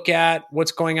and I'll look at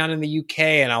what's going on in the UK,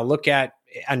 and I'll look at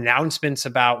announcements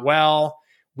about, well,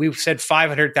 we've said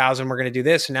 500,000, we're going to do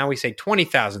this. And now we say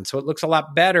 20,000. So it looks a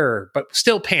lot better, but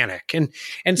still panic.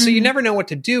 And so you Hmm. never know what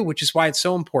to do, which is why it's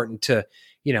so important to,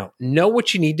 know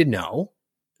what you need to know,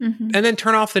 Hmm. and then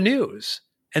turn off the news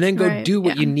and then go Right. do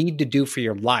what Yeah. you need to do for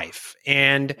your life.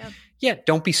 And Yep. yeah,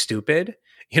 don't be stupid,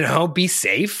 be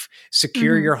safe,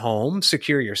 secure Hmm. your home,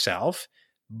 secure yourself,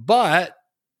 but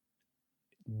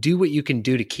do what you can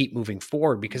do to keep moving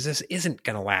forward, because this isn't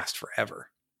going to last forever.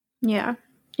 Yeah.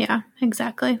 Yeah,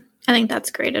 exactly. I think that's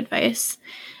great advice.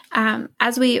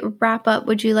 As we wrap up,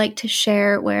 would you like to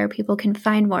share where people can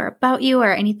find more about you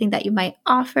or anything that you might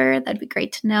offer? That'd be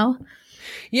great to know.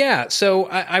 Yeah, so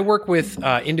I work with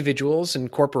individuals and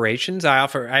corporations. I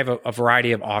have a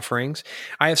variety of offerings.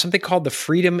 I have something called the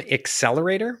Freedom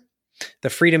Accelerator.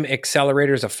 The Freedom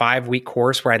Accelerator is a 5-week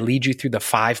course where I lead you through the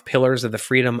 5 pillars of the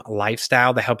freedom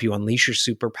lifestyle to help you unleash your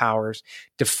superpowers,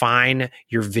 define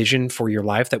your vision for your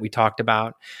life that we talked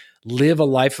about, live a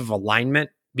life of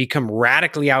alignment, become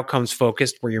radically outcomes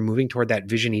focused where you're moving toward that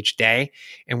vision each day,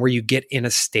 and where you get in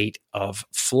a state of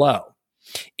flow.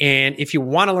 And if you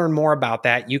want to learn more about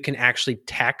that, you can actually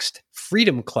text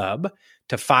Freedom Club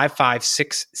to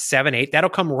 55678. That'll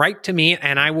come right to me,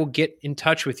 and I will get in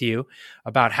touch with you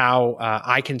about how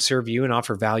I can serve you and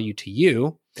offer value to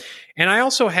you. And I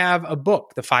also have a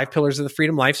book, The 5 Pillars of the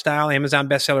Freedom Lifestyle. Amazon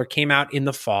bestseller, came out in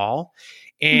the fall.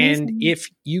 And Amazing. if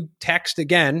you text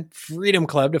again, Freedom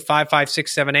Club to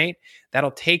 55678,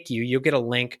 that'll take you. You'll get a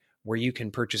link where you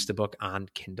can purchase the book on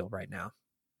Kindle right now.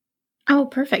 Oh,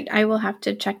 perfect. I will have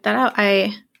to check that out.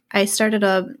 I started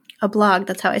a blog.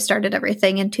 That's how I started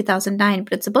everything in 2009,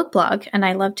 but it's a book blog, and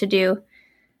I love to do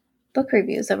book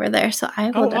reviews over there. So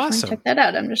I will Oh, definitely check awesome. that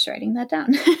out. I'm just writing that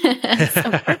down. So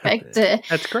perfect.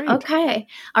 That's great. Okay.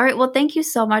 All right. Well, thank you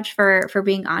so much for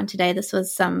being on today. This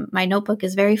was my notebook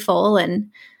is very full,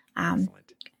 and um,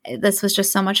 Excellent. this was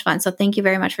just so much fun. So thank you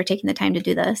very much for taking the time to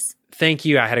do this. Thank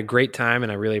you. I had a great time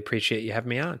and I really appreciate you having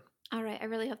me on. All right. I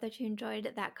really hope that you enjoyed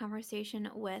that conversation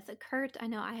with Curt. I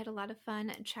know I had a lot of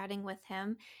fun chatting with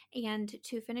him. And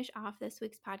to finish off this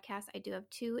week's podcast, I do have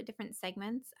two different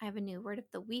segments. I have a new word of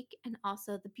the week and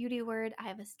also the beauty word. I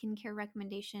have a skincare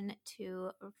recommendation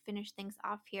to finish things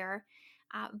off here.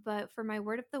 But for my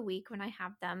word of the week, when I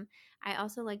have them, I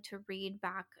also like to read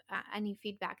back any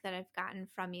feedback that I've gotten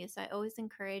from you. So I always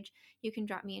encourage you can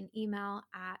drop me an email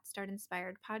at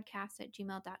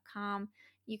startinspiredpodcast@gmail.com.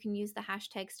 You can use the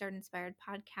hashtag Start Inspired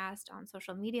Podcast on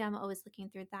social media. I'm always looking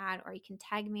through that, or you can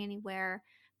tag me anywhere,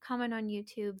 comment on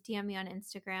YouTube, DM me on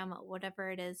Instagram, whatever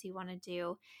it is you want to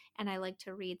do. And I like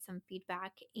to read some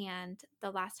feedback. And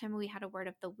the last time we had a word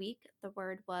of the week, the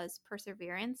word was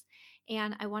perseverance.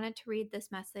 And I wanted to read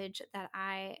this message that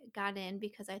I got in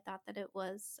because I thought that it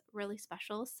was really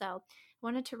special. So I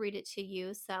wanted to read it to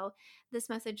you. So this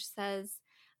message says,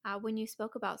 when you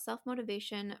spoke about self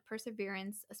motivation,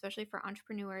 perseverance, especially for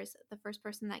entrepreneurs, the first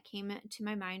person that came to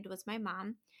my mind was my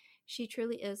mom. She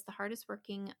truly is the hardest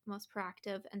working, most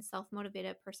proactive, and self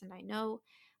motivated person I know.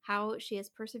 How she has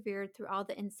persevered through all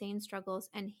the insane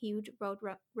struggles and huge road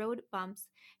bumps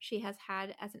she has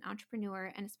had as an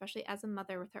entrepreneur and especially as a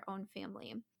mother with her own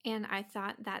family. And I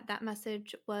thought that that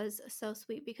message was so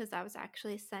sweet because that was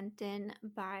actually sent in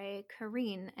by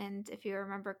Kareen. And if you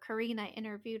remember Kareen, I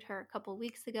interviewed her a couple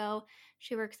weeks ago.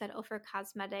 She works at Ofra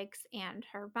Cosmetics and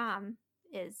her mom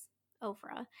is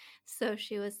Ofra. So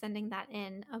she was sending that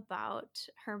in about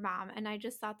her mom. And I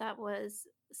just thought that was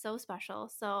so special.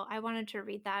 So I wanted to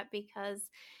read that because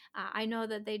I know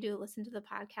that they do listen to the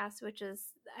podcast, which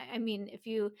is, I mean, if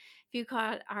you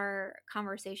caught our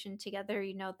conversation together,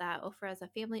 you know that Ofra is a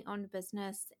family owned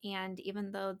business. And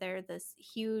even though they're this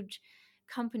huge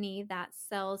company that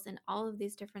sells in all of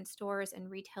these different stores and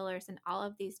retailers in all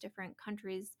of these different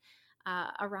countries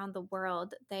around the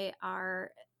world, they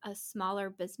are a smaller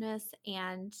business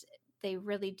and they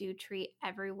really do treat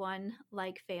everyone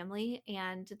like family.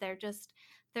 And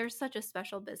they're such a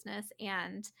special business.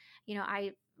 And,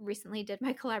 I recently did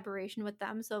my collaboration with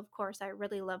them. So, of course, I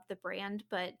really love the brand.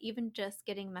 But even just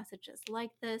getting messages like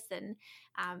this and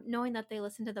knowing that they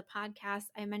listen to the podcast,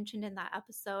 I mentioned in that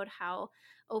episode how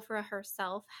Ofra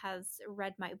herself has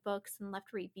read my books and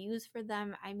left reviews for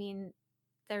them. I mean,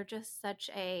 they're just such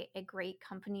a great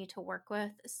company to work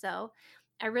with. So,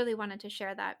 I really wanted to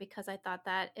share that because I thought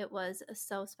that it was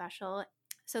so special.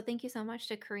 So, thank you so much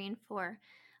to Kareen for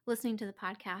listening to the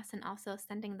podcast and also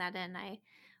sending that in. I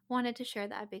wanted to share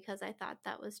that because I thought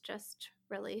that was just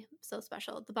really so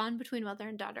special. The bond between mother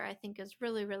and daughter, I think, is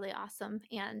really, really awesome.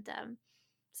 And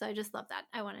so I just love that.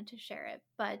 I wanted to share it.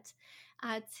 But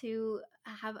to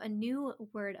have a new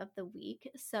word of the week.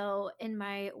 So, in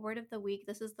my word of the week,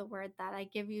 this is the word that I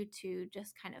give you to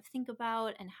just kind of think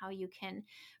about and how you can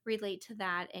relate to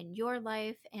that in your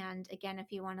life. And again,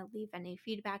 if you want to leave any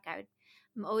feedback,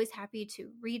 I'm always happy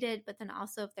to read it. But then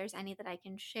also, if there's any that I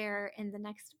can share in the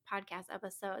next podcast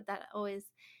episode, that always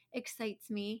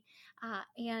excites me.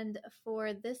 And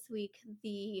for this week,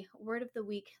 the word of the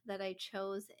week that I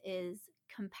chose is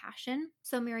compassion.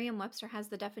 So, Merriam Webster has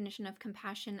the definition of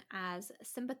compassion as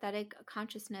sympathetic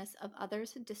consciousness of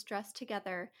others' distress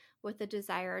together with a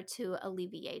desire to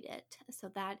alleviate it. So,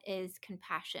 that is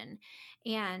compassion.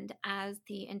 And as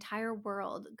the entire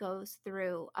world goes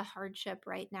through a hardship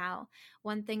right now,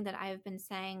 one thing that I've been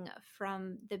saying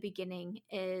from the beginning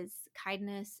is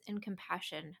kindness and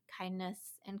compassion,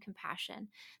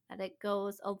 that it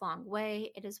goes a long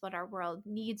way. It is what our world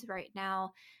needs right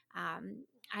now.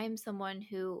 I am someone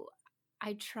who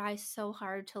I try so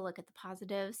hard to look at the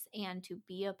positives and to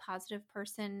be a positive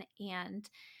person and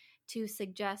to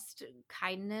suggest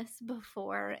kindness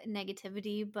before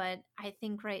negativity. But I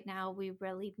think right now we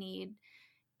really need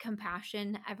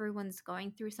compassion. Everyone's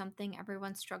going through something,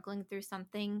 everyone's struggling through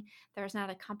something. There's not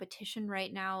a competition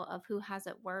right now of who has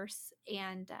it worse.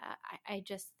 And I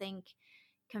just think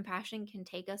compassion can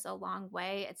take us a long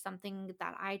way. It's something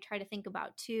that I try to think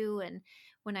about too. And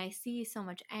when I see so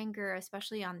much anger,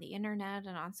 especially on the internet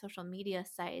and on social media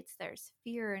sites, there's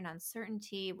fear and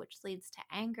uncertainty, which leads to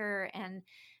anger and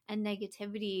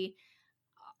negativity.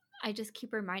 I just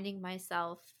keep reminding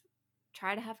myself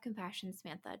try to have compassion,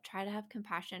 Samantha. Try to have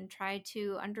compassion. Try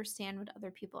to understand what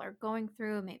other people are going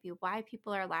through, maybe why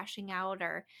people are lashing out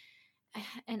or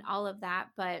and all of that.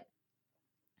 But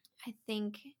I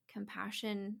think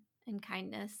compassion and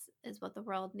kindness is what the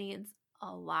world needs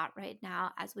a lot right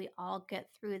now as we all get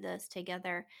through this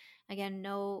together. Again,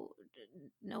 no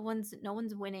one's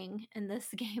winning in this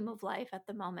game of life at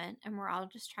the moment, and we're all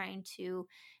just trying to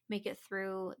make it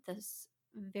through this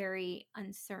very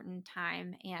uncertain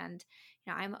time. And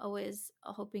I'm always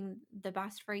hoping the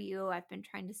best for you. I've been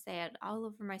trying to say it all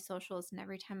over my socials and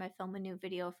every time I film a new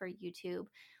video for YouTube.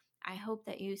 I hope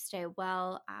that you stay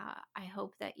well. I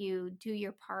hope that you do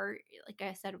your part. Like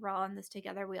I said, we're all in this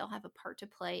together. We all have a part to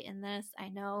play in this. I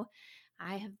know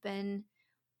I have been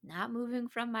not moving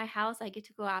from my house. I get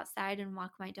to go outside and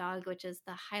walk my dog, which is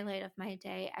the highlight of my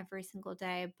day every single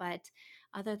day. But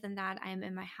other than that, I'm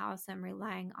in my house. I'm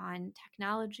relying on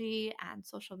technology and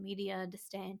social media to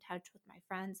stay in touch with my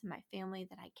friends and my family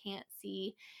that I can't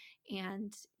see,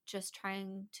 and just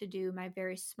trying to do my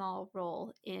very small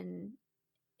role in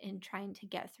trying to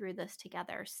get through this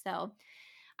together. So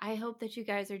I hope that you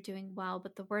guys are doing well.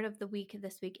 But the word of the week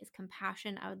this week is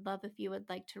compassion. I would love if you would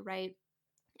like to write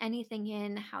anything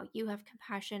in how you have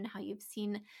compassion, how you've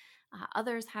seen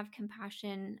others have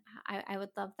compassion. I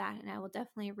would love that. And I will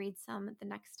definitely read some the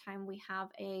next time we have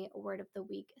a word of the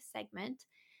week segment.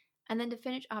 And then to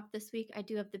finish off this week, I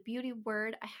do have the beauty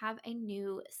word. I have a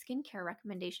new skincare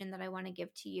recommendation that I want to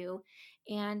give to you.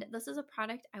 And this is a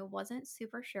product I wasn't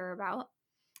super sure about.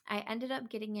 I ended up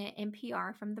getting it in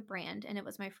PR from the brand, and it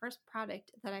was my first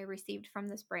product that I received from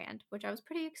this brand, which I was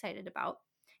pretty excited about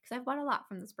because I've bought a lot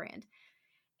from this brand.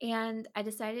 And I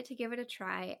decided to give it a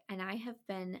try, and I have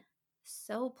been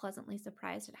so pleasantly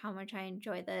surprised at how much I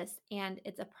enjoy this. And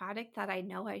it's a product that I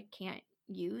know I can't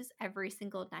use every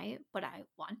single night, but I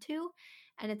want to.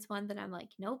 And it's one that I'm like,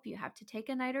 nope, you have to take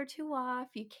a night or two off.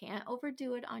 You can't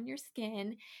overdo it on your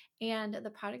skin. And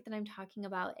the product that I'm talking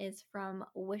about is from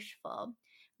Wishful.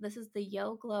 This is the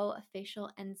Yo Glow Facial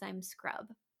Enzyme Scrub.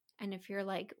 And if you're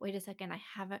like, wait a second, I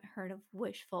haven't heard of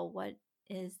Wishful, what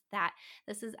is that?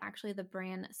 This is actually the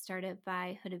brand started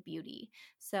by Huda Beauty.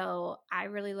 So I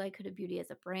really like Huda Beauty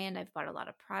as a brand. I've bought a lot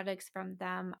of products from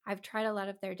them. I've tried a lot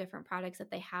of their different products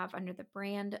that they have under the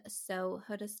brand. So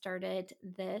Huda started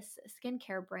this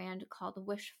skincare brand called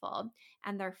Wishful,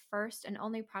 and their first and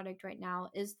only product right now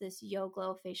is this Yo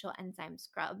Glow Facial Enzyme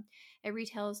Scrub. It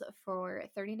retails for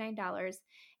 $39.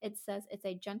 It says it's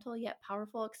a gentle yet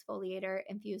powerful exfoliator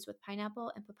infused with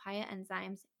pineapple and papaya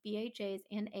enzymes, BHAs,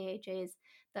 and AHAs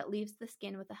that leaves the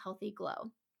skin with a healthy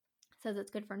glow. It says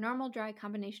it's good for normal, dry,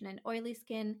 combination, and oily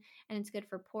skin, and it's good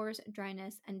for pores,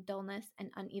 dryness, and dullness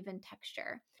and uneven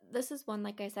texture. This is one,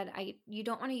 like I said, you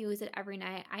don't want to use it every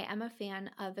night. I am a fan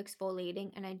of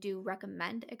exfoliating, and I do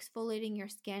recommend exfoliating your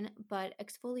skin, but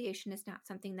exfoliation is not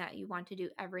something that you want to do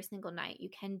every single night. You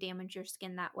can damage your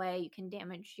skin that way. You can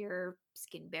damage your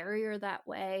skin barrier that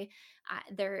way.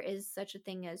 There is such a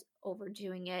thing as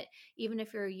overdoing it. Even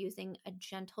if you're using a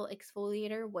gentle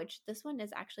exfoliator, which this one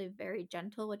is actually very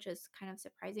gentle, which is kind of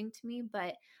surprising to me,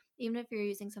 but even if you're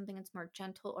using something that's more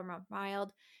gentle or more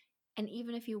mild, and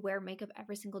even if you wear makeup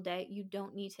every single day, you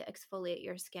don't need to exfoliate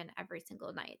your skin every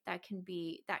single night. That can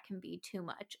be too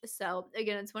much. So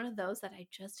again, it's one of those that I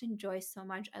just enjoy so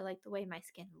much. I like the way my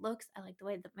skin looks. I like the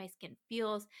way that my skin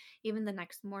feels. Even the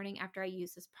next morning after I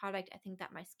use this product, I think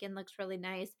that my skin looks really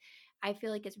nice. I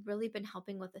feel like it's really been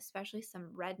helping with especially some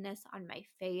redness on my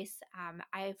face.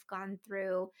 I've gone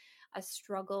through a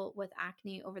struggle with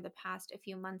acne over the past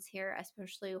few months here,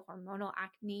 especially hormonal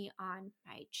acne on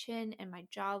my chin and my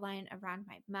jawline around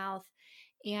my mouth.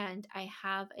 And I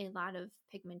have a lot of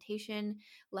pigmentation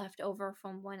left over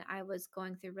from when I was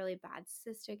going through really bad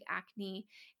cystic acne.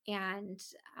 And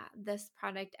this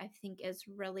product I think is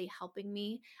really helping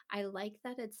me. I like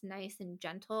that it's nice and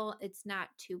gentle. It's not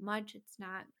too much.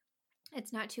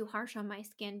 It's not too harsh on my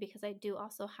skin because I do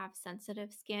also have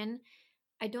sensitive skin.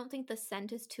 I don't think the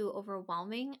scent is too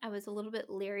overwhelming. I was a little bit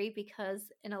leery because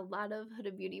in a lot of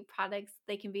Huda Beauty products,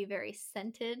 they can be very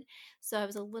scented. So I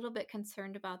was a little bit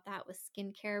concerned about that with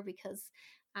skincare because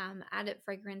added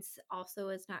fragrance also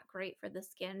is not great for the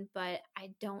skin, but I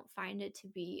don't find it to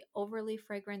be overly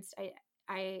fragranced.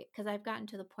 Because I've gotten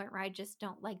to the point where I just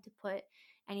don't like to put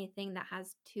anything that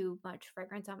has too much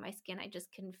fragrance on my skin. I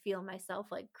just can feel myself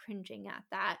like cringing at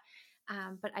that.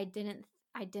 But I didn't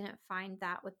find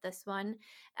that with this one.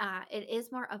 It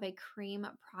is more of a cream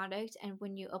product, and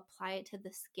when you apply it to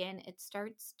the skin, it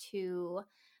starts to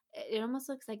it almost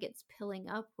looks like it's pilling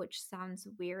up, which sounds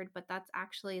weird, but that's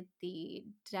actually the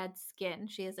dead skin.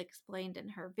 She has explained in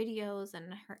her videos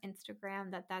and her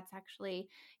Instagram that that's actually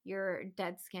your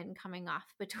dead skin coming off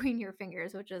between your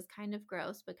fingers, which is kind of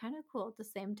gross, but kind of cool at the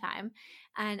same time.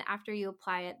 And after you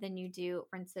apply it, then you do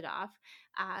rinse it off.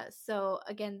 So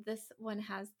again, this one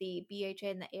has the BHA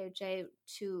and the AHA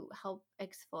to help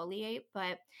exfoliate,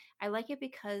 but I like it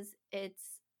because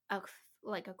it's a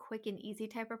like a quick and easy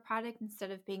type of product instead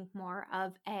of being more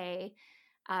of a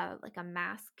like a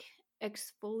mask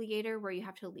exfoliator where you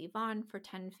have to leave on for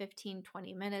 10, 15,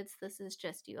 20 minutes. This is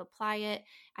just you apply it.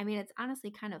 I mean, it's honestly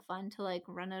kind of fun to like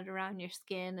run it around your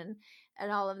skin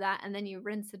and all of that, and then you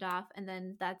rinse it off, and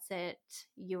then that's it,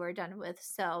 you are done with.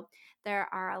 So there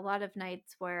are a lot of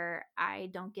nights where I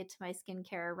don't get to my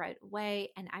skincare right away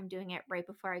and I'm doing it right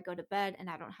before I go to bed, and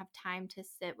I don't have time to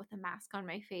sit with a mask on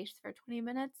my face for 20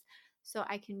 minutes. So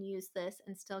I can use this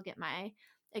and still get my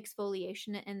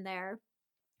exfoliation in there,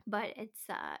 but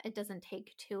it doesn't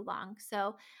take too long.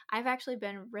 So I've actually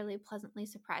been really pleasantly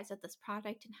surprised at this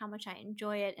product and how much I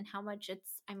enjoy it, and how much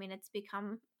it's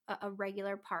become a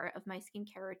regular part of my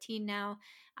skincare routine now.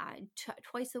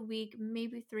 Twice a week,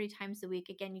 maybe 3 times a week.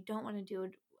 Again, you don't want to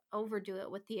overdo it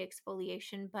with the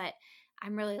exfoliation, but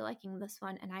I'm really liking this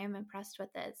one and I am impressed with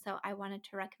it. So I wanted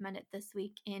to recommend it this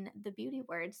week in the beauty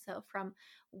words. So from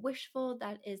Wishful,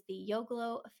 that is the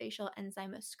YoGlow facial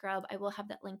enzyme scrub. I will have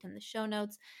that linked in the show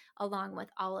notes, along with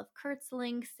all of Curt's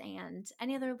links and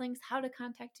any other links, how to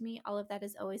contact me. All of that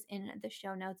is always in the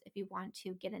show notes if you want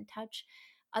to get in touch.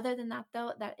 Other than that,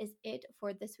 though, that is it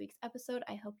for this week's episode.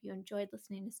 I hope you enjoyed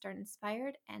listening to Start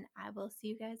Inspired, and I will see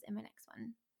you guys in my next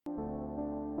one.